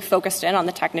 Congress really focused in on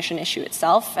the technician issue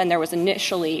itself, and there was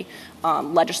initially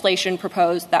legislation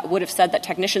proposed that would have said that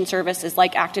technician service is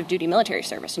like active duty military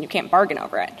service and you can't bargain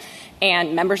over it.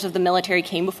 And members of the military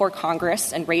came before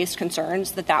Congress and raised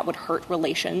concerns that that would hurt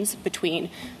relations between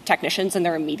technicians and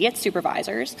their immediate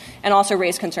supervisors, and also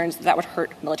raised concerns that that would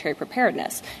hurt military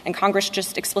preparedness. And Congress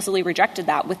just explicitly rejected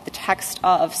that with the text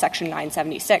of Section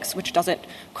 976, which doesn't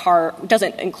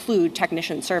include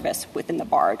technician service within the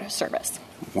BARD service.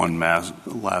 One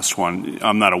last one.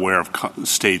 I'm not aware of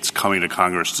states coming to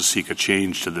Congress to seek a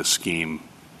change to this scheme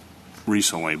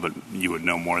recently, but you would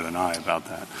know more than I about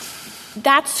that.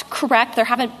 That's correct. There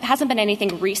hasn't been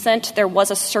anything recent. There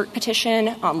was a cert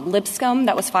petition, Lipscomb,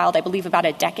 that was filed, I believe, about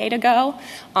a decade ago,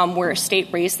 where a state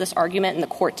raised this argument and the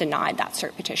court denied that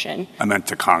cert petition. I meant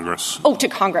to Congress. Oh, to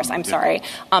Congress. I'm sorry.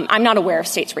 I'm not aware of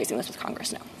states raising this with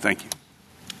Congress, no. Thank you.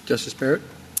 Justice Barrett?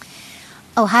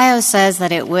 Ohio says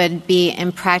that it would be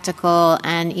impractical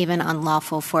and even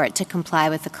unlawful for it to comply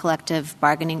with the collective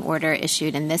bargaining order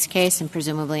issued in this case and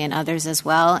presumably in others as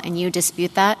well, and you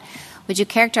dispute that. Would you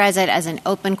characterize it as an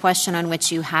open question on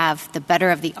which you have the better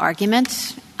of the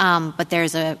argument, but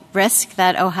there's a risk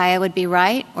that Ohio would be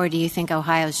right, or do you think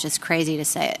Ohio is just crazy to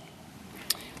say it?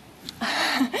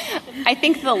 I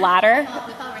think the latter.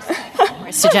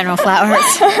 To General Flowers.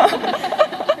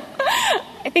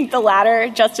 I think the latter,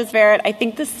 Justice Barrett. I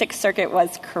think the Sixth Circuit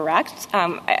was correct.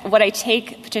 What I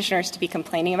take petitioners to be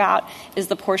complaining about is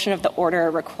the portion of the order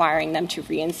requiring them to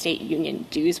reinstate union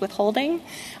dues withholding.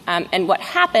 And what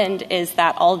happened is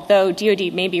that although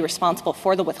DOD may be responsible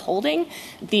for the withholding,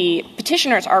 the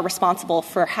petitioners are responsible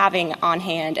for having on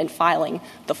hand and filing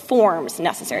the forms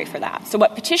necessary for that. So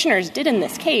what petitioners did in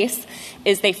this case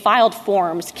is they filed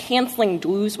forms canceling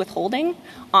dues withholding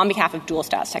on behalf of dual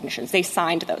status technicians. They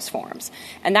signed those forms.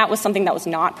 And that was something that was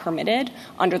not permitted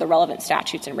under the relevant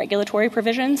statutes and regulatory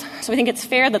provisions. So I think it's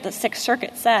fair that the Sixth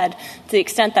Circuit said, to the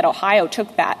extent that Ohio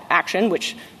took that action,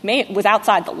 which was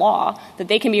outside the law, that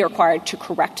they can be required to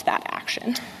correct that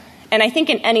action. And I think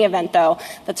in any event, though,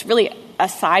 that's really a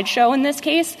sideshow in this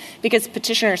case because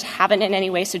petitioners haven't in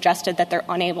any way suggested that they're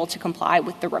unable to comply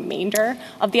with the remainder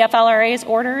of the FLRA's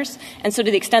orders. And so to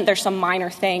the extent there's some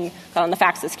minor thing that on the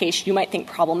facts of this case you might think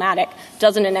problematic,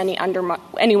 doesn't in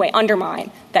any way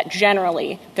undermine that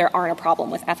generally there aren't a problem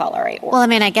with FLRA orders. Well, I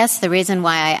mean, I guess the reason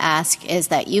why I ask is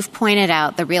that you've pointed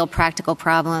out the real practical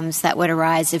problems that would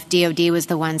arise if DOD was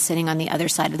the one sitting on the other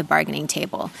side of the bargaining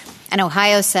table. And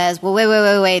Ohio says, well,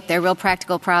 wait, there are real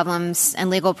practical problems and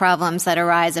legal problems that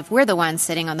arise if we're the ones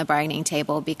sitting on the bargaining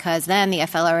table because then the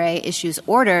FLRA issues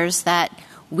orders that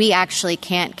we actually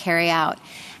can't carry out.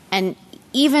 And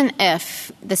even if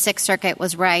the Sixth Circuit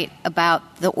was right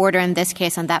about the order in this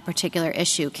case on that particular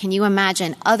issue, can you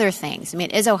imagine other things? I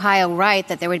mean, is Ohio right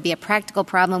that there would be a practical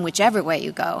problem whichever way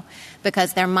you go?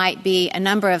 Because there might be a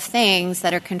number of things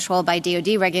that are controlled by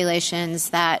DOD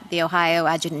regulations that the Ohio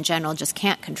Adjutant General just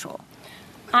can't control.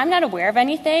 I'm not aware of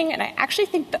anything, and I actually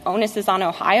think the onus is on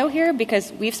Ohio here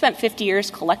because we've spent 50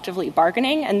 years collectively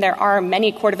bargaining, and there are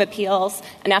many Court of Appeals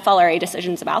and FLRA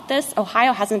decisions about this.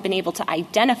 Ohio hasn't been able to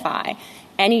identify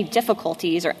any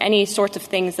difficulties or any sorts of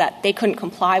things that they couldn't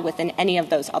comply with in any of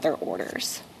those other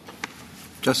orders.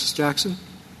 Justice Jackson?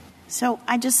 So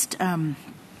I just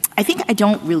I think I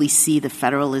don't really see the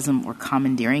federalism or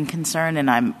commandeering concern, and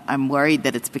I'm worried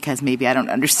that it's because maybe I don't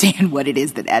understand what it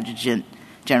is that adjutant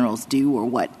generals do or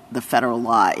what the federal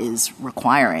law is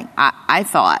requiring. I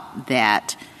thought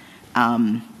that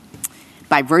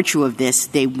by virtue of this,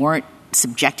 they weren't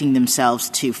subjecting themselves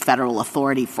to federal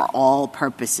authority for all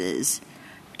purposes,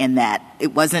 and that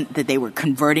it wasn't that they were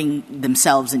converting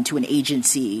themselves into an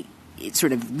agency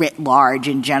sort of writ large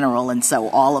in general, and so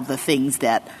all of the things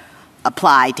that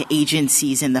apply to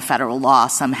agencies in the federal law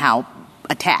somehow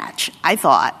attach. I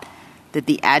thought that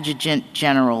the adjutant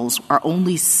generals are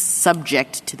only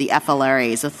subject to the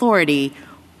FLRA's authority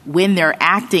when they're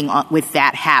acting with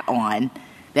that hat on,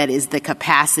 that is the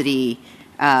capacity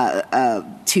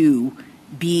to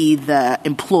be the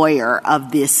employer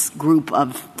of this group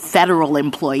of federal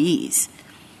employees.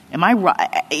 Am I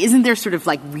right? Isn't there sort of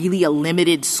like really a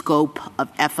limited scope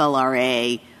of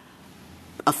FLRA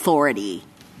authority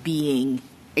being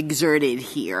exerted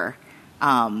here?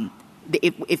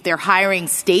 If they're hiring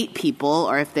state people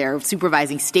or if they're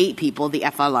supervising state people, the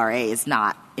FLRA is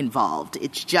not involved.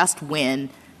 It's just when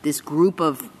this group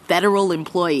of federal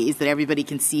employees that everybody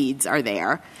concedes are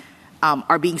there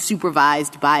are being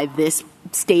supervised by this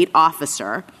state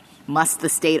officer, must the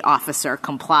state officer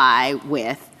comply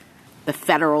with the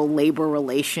Federal Labor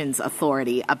Relations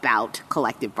Authority about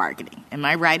collective bargaining. Am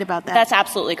I right about that? That's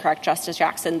absolutely correct, Justice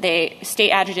Jackson. State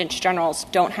adjutant generals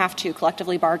don't have to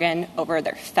collectively bargain over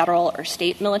their federal or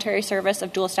state military service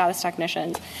of dual status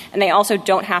technicians, and they also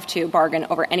don't have to bargain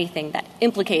over anything that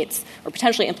implicates or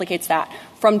potentially implicates that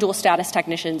from dual status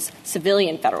technicians'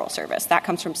 civilian federal service. That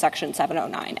comes from Section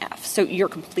 709F. So you're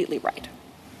completely right.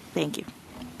 Thank you.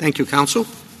 Thank you, counsel.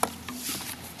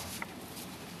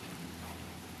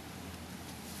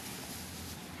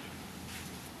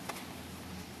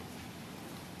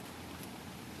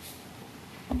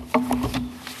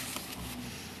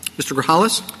 Mr.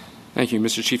 Grajales? Thank you,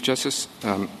 Mr. Chief Justice,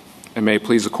 and may it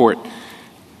please the Court.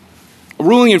 A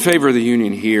ruling in favor of the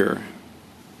union here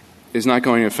is not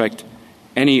going to affect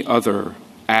any other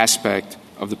aspect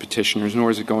of the petitioners, nor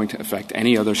is it going to affect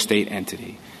any other state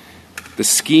entity. The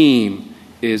scheme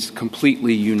is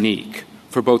completely unique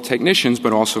for both technicians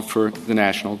but also for the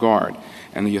National Guard,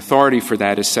 and the authority for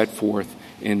that is set forth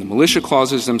in the militia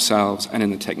clauses themselves and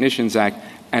in the Technicians Act,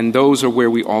 and those are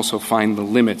where we also find the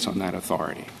limits on that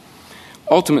authority.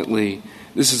 Ultimately,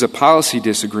 this is a policy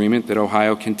disagreement that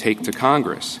Ohio can take to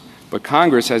Congress, but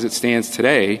Congress, as it stands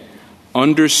today,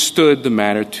 understood the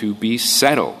matter to be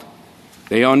settled.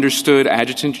 They understood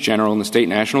Adjutant General and the State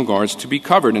National Guards to be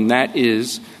covered, and that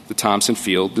is the Thompson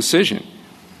Field decision,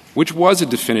 which was a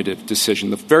definitive decision.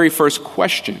 The very first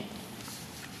question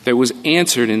that was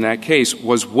answered in that case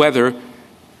was whether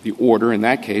the order in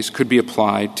that case could be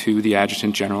applied to the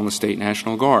Adjutant General and the State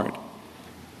National Guard.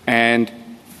 And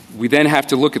we then have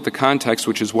to look at the context,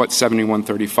 which is what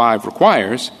 7135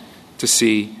 requires, to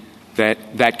see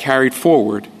that that carried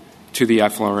forward to the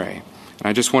FLRA. And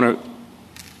I just want to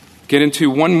get into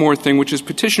one more thing, which is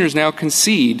petitioners now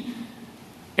concede,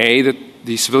 A, that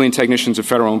the civilian technicians are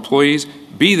federal employees,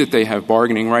 B, that they have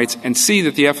bargaining rights, and C,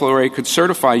 that the FLRA could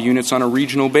certify units on a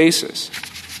regional basis,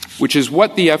 which is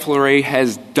what the FLRA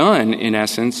has done, in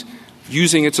essence,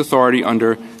 using its authority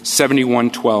under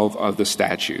 7112 of the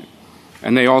statute.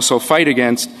 And they also fight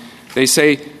against, they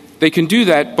say they can do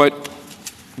that, but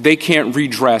they can't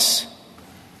redress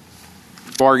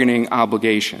bargaining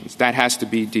obligations. That has to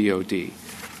be DOD.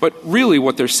 But really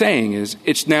what they're saying is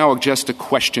it's now just a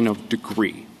question of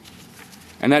degree.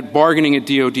 And that bargaining at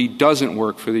DOD doesn't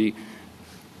work for the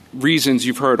reasons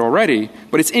you've heard already,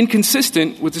 but it's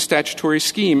inconsistent with the statutory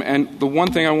scheme. And the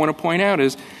one thing I want to point out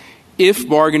is if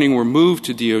bargaining were moved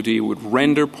to DOD, it would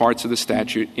render parts of the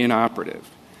statute inoperative.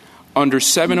 Under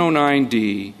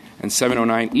 709D and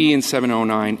 709E and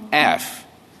 709F,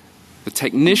 the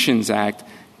Technicians Act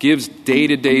gives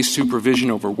day-to-day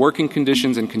supervision over working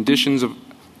conditions and conditions of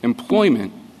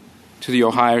employment to the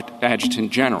Ohio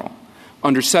Adjutant General.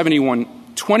 Under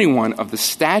 7121 of the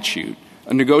statute,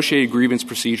 a negotiated grievance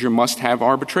procedure must have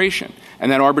arbitration,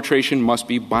 and that arbitration must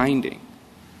be binding.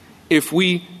 If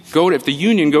the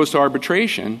union goes to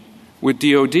arbitration with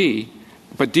DOD,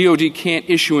 but DOD can't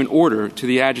issue an order to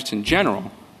the Adjutant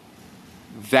General,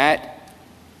 that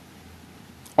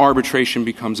arbitration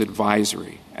becomes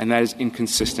advisory. and that is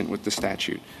inconsistent with the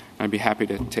statute. I'd be happy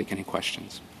to take any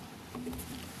questions.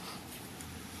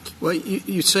 Well,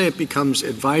 you say it becomes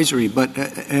advisory, but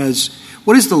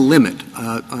what is the limit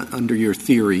under your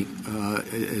theory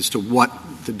as to what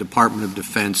the Department of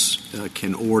Defense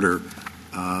can order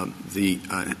the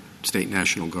State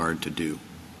National Guard to do?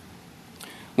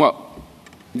 Well,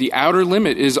 the outer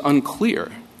limit is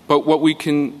unclear, but what we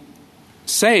can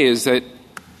say is that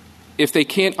if they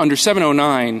can't, under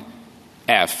 709F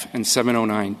and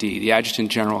 709D, the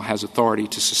Adjutant General has authority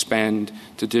to suspend,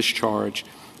 to discharge,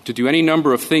 to do any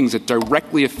number of things that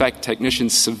directly affect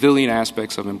technicians' civilian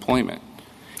aspects of employment.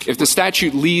 If the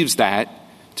statute leaves that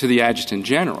to the Adjutant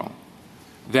General,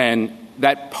 then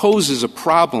that poses a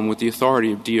problem with the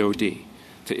authority of DOD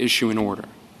to issue an order.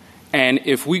 And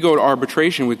if we go to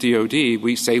arbitration with DOD,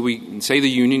 we say the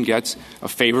union gets a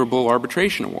favorable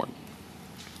arbitration award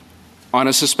on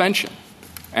a suspension.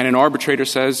 And an arbitrator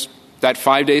says that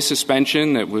 5-day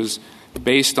suspension that was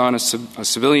based on a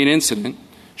civilian incident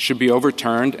should be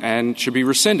overturned and should be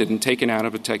rescinded and taken out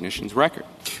of a technician's record.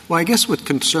 Well, I guess what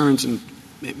concerns, and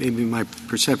maybe my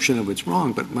perception of it's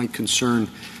wrong, but my concern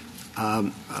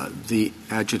the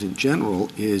Adjutant General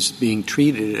is being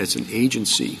treated as an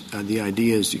agency. The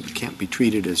idea is you can't be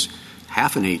treated as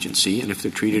half an agency, and if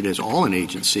they're treated as all an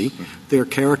agency, their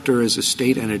character as a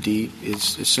state entity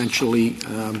is essentially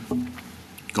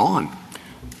gone.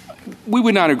 We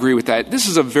would not agree with that. This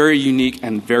is a very unique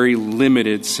and very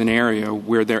limited scenario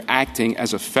where they're acting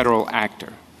as a federal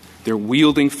actor. They're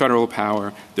wielding federal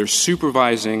power. They're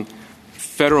supervising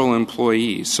federal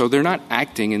employees. So they're not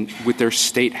acting with their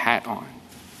state hat on.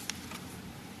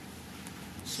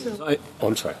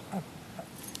 I'm sorry.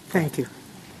 Thank you.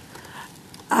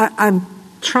 I'm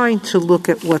trying to look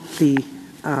at what the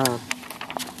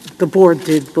board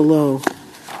did below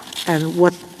and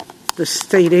what the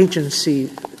state agency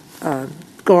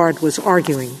guard was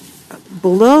arguing.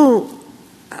 Below,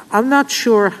 I'm not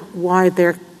sure why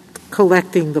they're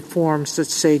collecting the forms that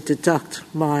say deduct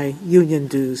my union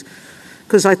dues,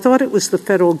 because I thought it was the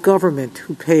federal government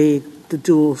who paid the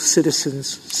dual citizen's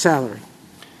salary.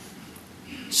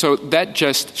 So that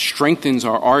just strengthens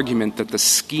our argument that the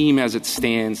scheme as it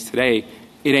stands today,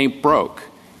 it ain't broke.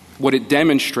 What it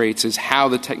demonstrates is how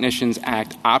the Technicians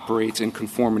Act operates in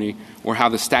conformity, or how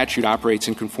the statute operates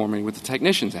in conformity with the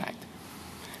Technicians Act.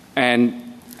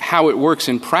 And how it works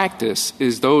in practice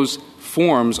is those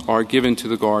forms are given to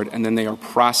the Guard, and then they are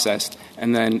processed,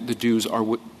 and then the dues are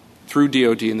through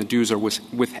DOD, and the dues are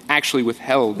actually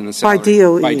withheld in the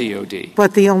salary by DOD.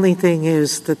 But the only thing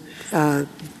is that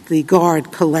the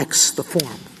Guard collects the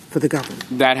form for the government.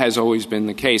 That has always been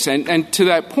the case. And to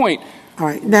that point, all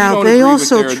right. Now, they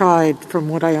also tried, from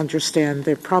what I understand,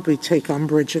 they probably take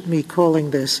umbrage at me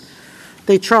calling this,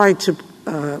 they tried to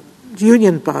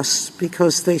union bust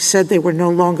because they said they were no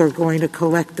longer going to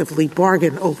collectively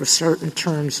bargain over certain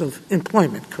terms of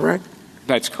employment, correct?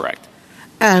 That's correct.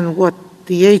 And what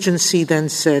the agency then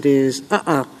said is,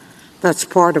 that's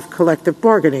part of collective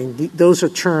bargaining. Those are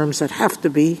terms that have to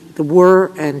be,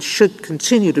 were and should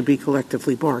continue to be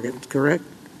collectively bargained, correct?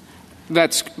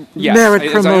 That's, yes. Merit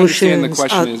as promotions. I understand the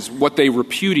question is what they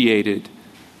repudiated,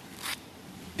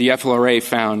 the FLRA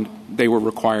found they were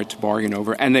required to bargain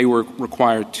over, and they were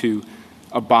required to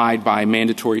abide by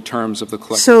mandatory terms of the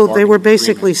collective bargaining So they were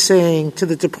basically saying to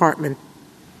the Department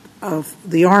of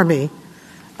the Army,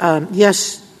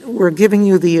 yes, we're giving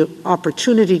you the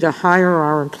opportunity to hire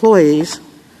our employees,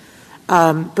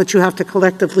 but you have to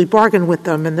collectively bargain with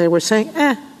them. And they were saying,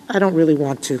 I don't really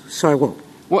want to, so I won't.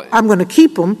 Well, I'm going to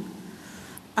keep them.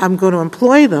 I'm going to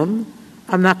employ them.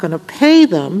 I'm not going to pay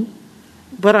them,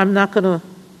 but I'm not going to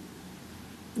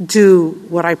do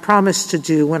what I promised to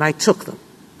do when I took them.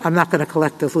 I'm not going to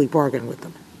collectively bargain with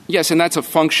them. Yes, and that's a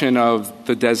function of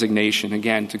the designation.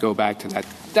 Again, to go back to that,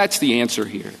 that's the answer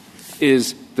here,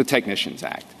 is the Technicians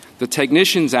Act. The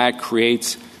Technicians Act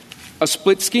creates a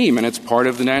split scheme, and it's part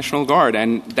of the National Guard,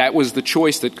 and that was the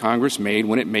choice that Congress made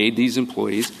when it made these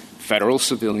employees federal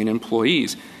civilian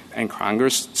employees. And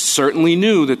Congress certainly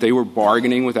knew that they were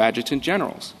bargaining with adjutant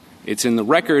generals. It's in the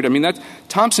record. I mean,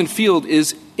 Thompson Field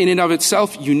is in and of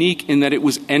itself unique in that it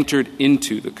was entered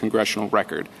into the congressional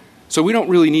record. So we don't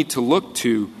really need to look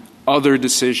to other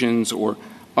decisions or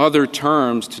other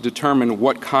terms to determine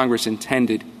what Congress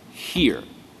intended here.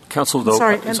 Counsel, though.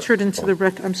 Entered into the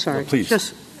record. I'm sorry. No, please.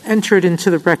 Just entered into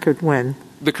the record when?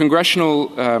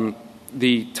 The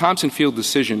the Thompson Field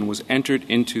decision was entered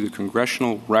into the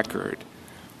congressional record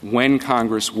when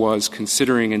Congress was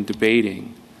considering and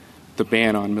debating the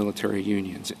ban on military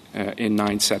unions in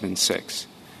 976.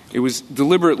 It was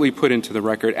deliberately put into the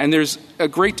record, and there's a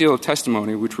great deal of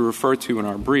testimony, which we refer to in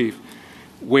our brief,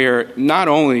 where not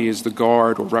only is the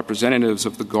Guard or representatives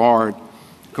of the Guard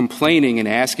complaining and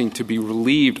asking to be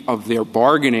relieved of their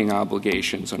bargaining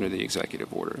obligations under the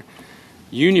executive order,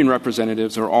 union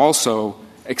representatives are also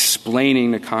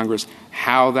explaining to Congress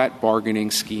how that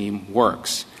bargaining scheme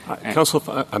works. Counsel,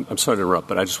 I'm sorry to interrupt,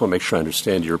 but I just want to make sure I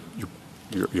understand your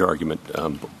argument to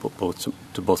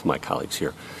both of my colleagues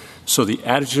here. So the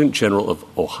Adjutant General of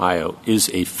Ohio is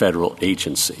a federal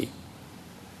agency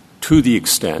to the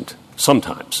extent,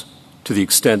 sometimes, to the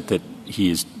extent that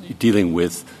he is dealing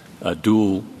with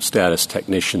dual status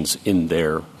technicians in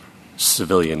their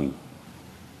civilian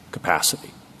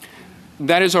capacity.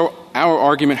 That is our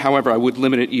argument. However, I would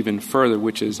limit it even further,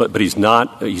 which is... But he's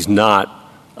not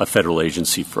a federal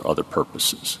agency for other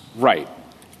purposes. Right.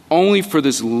 Only for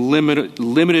this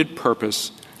limited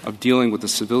purpose of dealing with the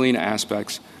civilian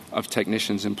aspects of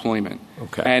technicians' employment.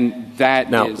 Okay. And that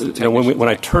is the now when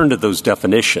I turn to those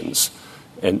definitions,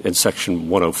 and Section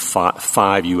 105,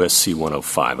 USC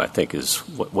 105, I think is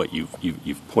what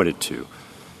you've pointed to,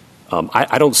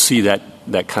 I don't see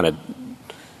that kind of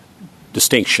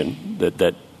distinction that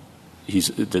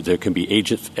there can be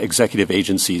executive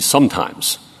agencies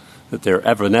sometimes, that they're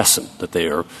evanescent, that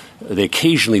they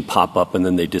occasionally pop up and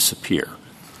then they disappear.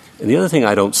 And the other thing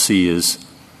I don't see is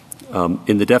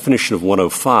in the definition of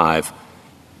 105,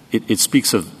 it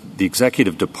speaks of the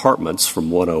executive departments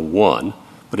from 101,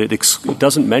 but it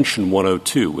doesn't mention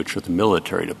 102, which are the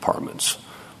military departments.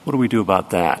 What do we do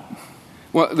about that?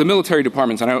 Well, the military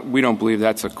departments, and we don't believe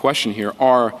that's a question here,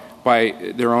 are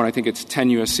by their own, I think it's 10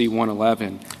 U.S.C.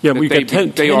 111. Yeah, we've got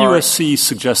 10 U.S.C.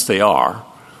 suggests they are.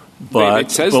 But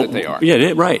it says that they are.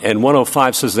 Yeah, right. And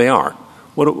 105 says they aren't.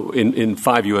 In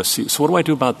 5 U.S.C. So what do I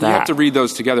do about that? You have to read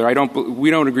those together.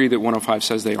 We don't agree that 105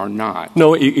 says they are not.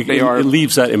 No, it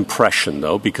leaves that impression,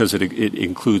 though, because it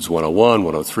includes 101,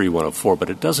 103, 104, but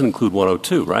it doesn't include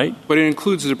 102, right? But it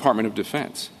includes the Department of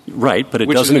Defense. Right, but it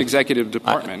which doesn't... Which is an executive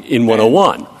department. In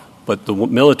 101, but the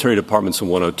military departments in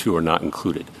 102 are not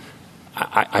included.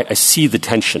 I see the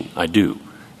tension. I do.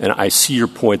 And I see your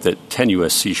point that 10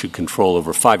 U.S.C. should control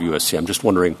over 5 U.S.C. I'm just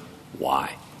wondering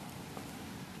why.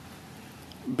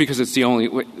 Because it's the only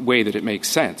way that it makes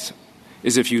sense,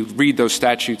 is if you read those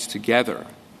statutes together.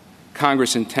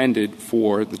 Congress intended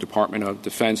for the Department of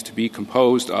Defense to be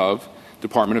composed of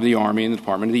Department of the Army and the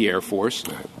Department of the Air Force,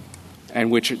 and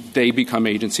which they become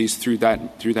agencies through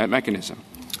that mechanism.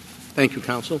 Thank you,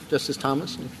 Counsel. Justice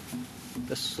Thomas?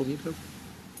 Justice Alito?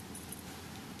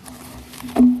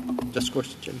 Justice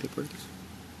Gorsuch?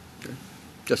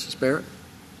 Justice Barrett?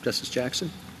 Justice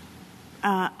Jackson?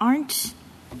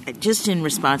 Just in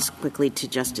response quickly to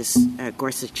Justice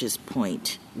Gorsuch's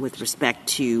point with respect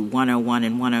to 101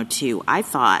 and 102, I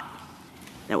thought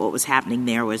that what was happening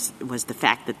there was the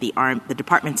fact that the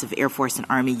Departments of Air Force and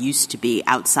Army used to be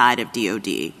outside of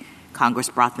DOD. Congress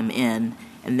brought them in,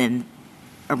 and then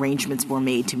arrangements were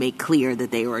made to make clear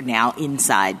that they were now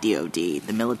inside DOD.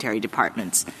 The military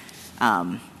departments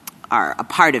are a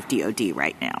part of DOD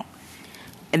right now.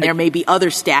 And there may be other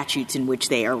statutes in which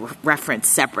they are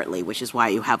referenced separately, which is why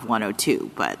you have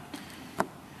 102. But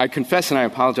I confess and I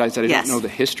apologize that I don't know the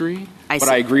history, but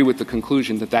I agree with the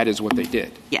conclusion that that is what they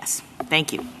did. Yes.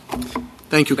 Thank you.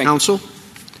 Thank you, Counsel.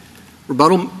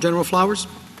 Rebuttal, General Flowers?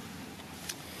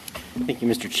 Thank you,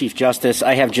 Mr. Chief Justice.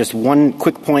 I have just one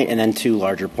quick point and then two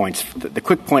larger points. The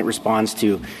quick point responds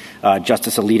to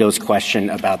Justice Alito's question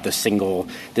about the single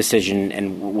decision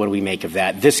and what do we make of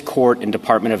that. This court and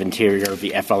Department of Interior,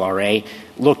 the FLRA,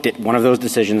 looked at one of those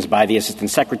decisions by the Assistant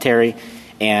Secretary,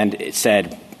 and it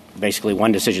said basically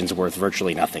one decision is worth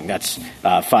virtually nothing. That's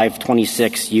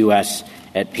 526 U.S.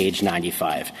 at page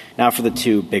 95. Now for the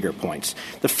two bigger points.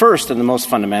 The first and the most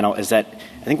fundamental is that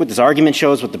I think what this argument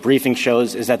shows, what the briefing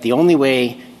shows, is that the only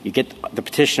way you get the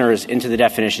petitioners into the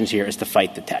definitions here is to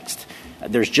fight the text.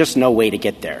 There's just no way to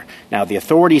get there. Now, the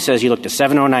authority says you look to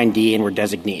 709D and we're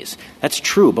designees. That's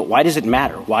true, but why does it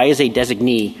matter? Why is a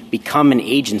designee become an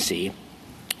agency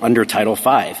under Title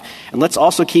V? And let's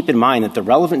also keep in mind that the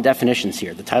relevant definitions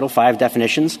here, the Title V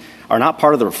definitions, are not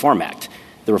part of the Reform Act.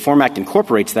 The Reform Act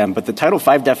incorporates them, but the Title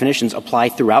V definitions apply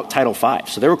throughout Title V.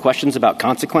 So there were questions about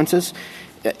consequences.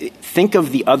 Think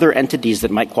of the other entities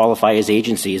that might qualify as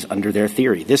agencies under their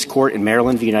theory. This court in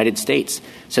Maryland v. United States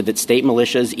said that state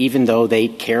militias, even though they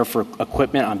care for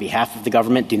equipment on behalf of the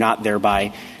government, do not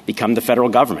thereby become the federal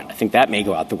government. I think that may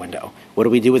go out the window. What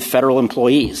do we do with federal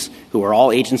employees who are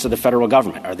all agents of the federal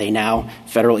government? Are they now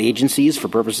federal agencies for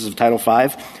purposes of Title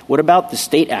V? What about the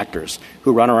state actors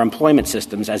who run our employment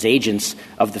systems as agents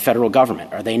of the federal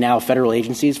government? Are they now federal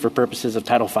agencies for purposes of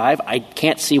Title V? I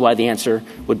can't see why the answer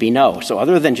would be no. So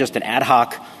other than just an ad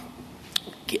hoc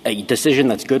a decision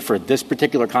that's good for this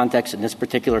particular context in this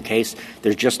particular case,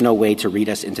 there's just no way to read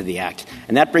us into the act.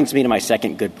 And that brings me to my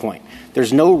second good point.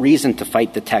 There's no reason to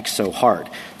fight the text so hard.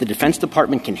 The Defense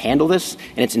Department can handle this,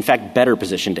 and it's in fact better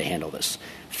positioned to handle this.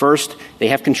 First, they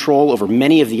have control over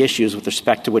many of the issues with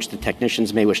respect to which the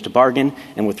technicians may wish to bargain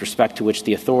and with respect to which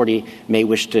the authority may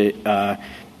wish to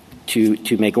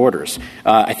make orders.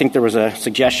 I think there was a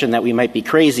suggestion that we might be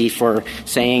crazy for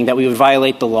saying that we would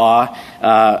violate the law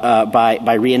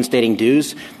by reinstating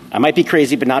dues. I might be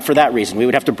crazy, but not for that reason. We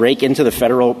would have to break into the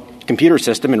federal computer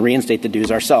system and reinstate the dues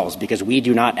ourselves because we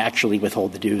do not actually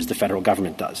withhold the dues. The federal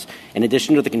government does. In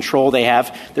addition to the control they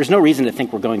have, there's no reason to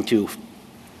think we're going to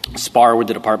spar with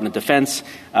the Department of Defense.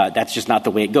 That's just not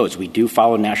the way it goes. We do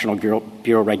follow National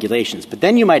Bureau regulations. But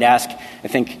then you might ask, I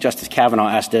think Justice Kavanaugh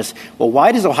asked this, well,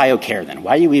 why does Ohio care then?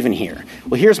 Why are you even here?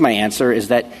 Well, here's my answer is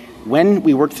that when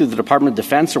we work through the Department of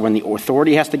Defense or when the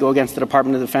authority has to go against the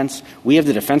Department of Defense, we have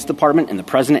the Defense Department and the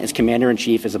President as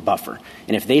Commander-in-Chief as a buffer.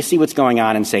 And if they see what's going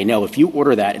on and say, no, if you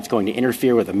order that, it's going to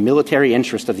interfere with the military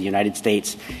interest of the United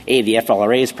States, A, the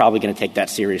FLRA is probably going to take that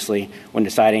seriously when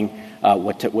deciding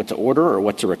what to order or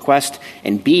what to request.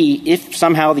 And B, if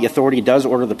somehow the authority does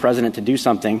order the President to do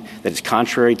something that is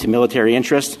contrary to military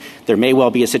interest, there may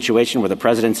well be a situation where the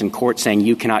President's in court saying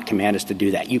you cannot command us to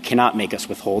do that. You cannot make us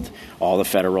withhold all the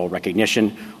federal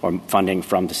recognition or funding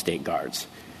from the state guards.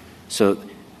 So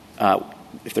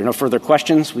if there are no further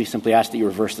questions, we simply ask that you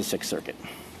reverse the Sixth Circuit.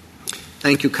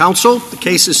 Thank you, counsel. The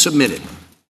case is submitted.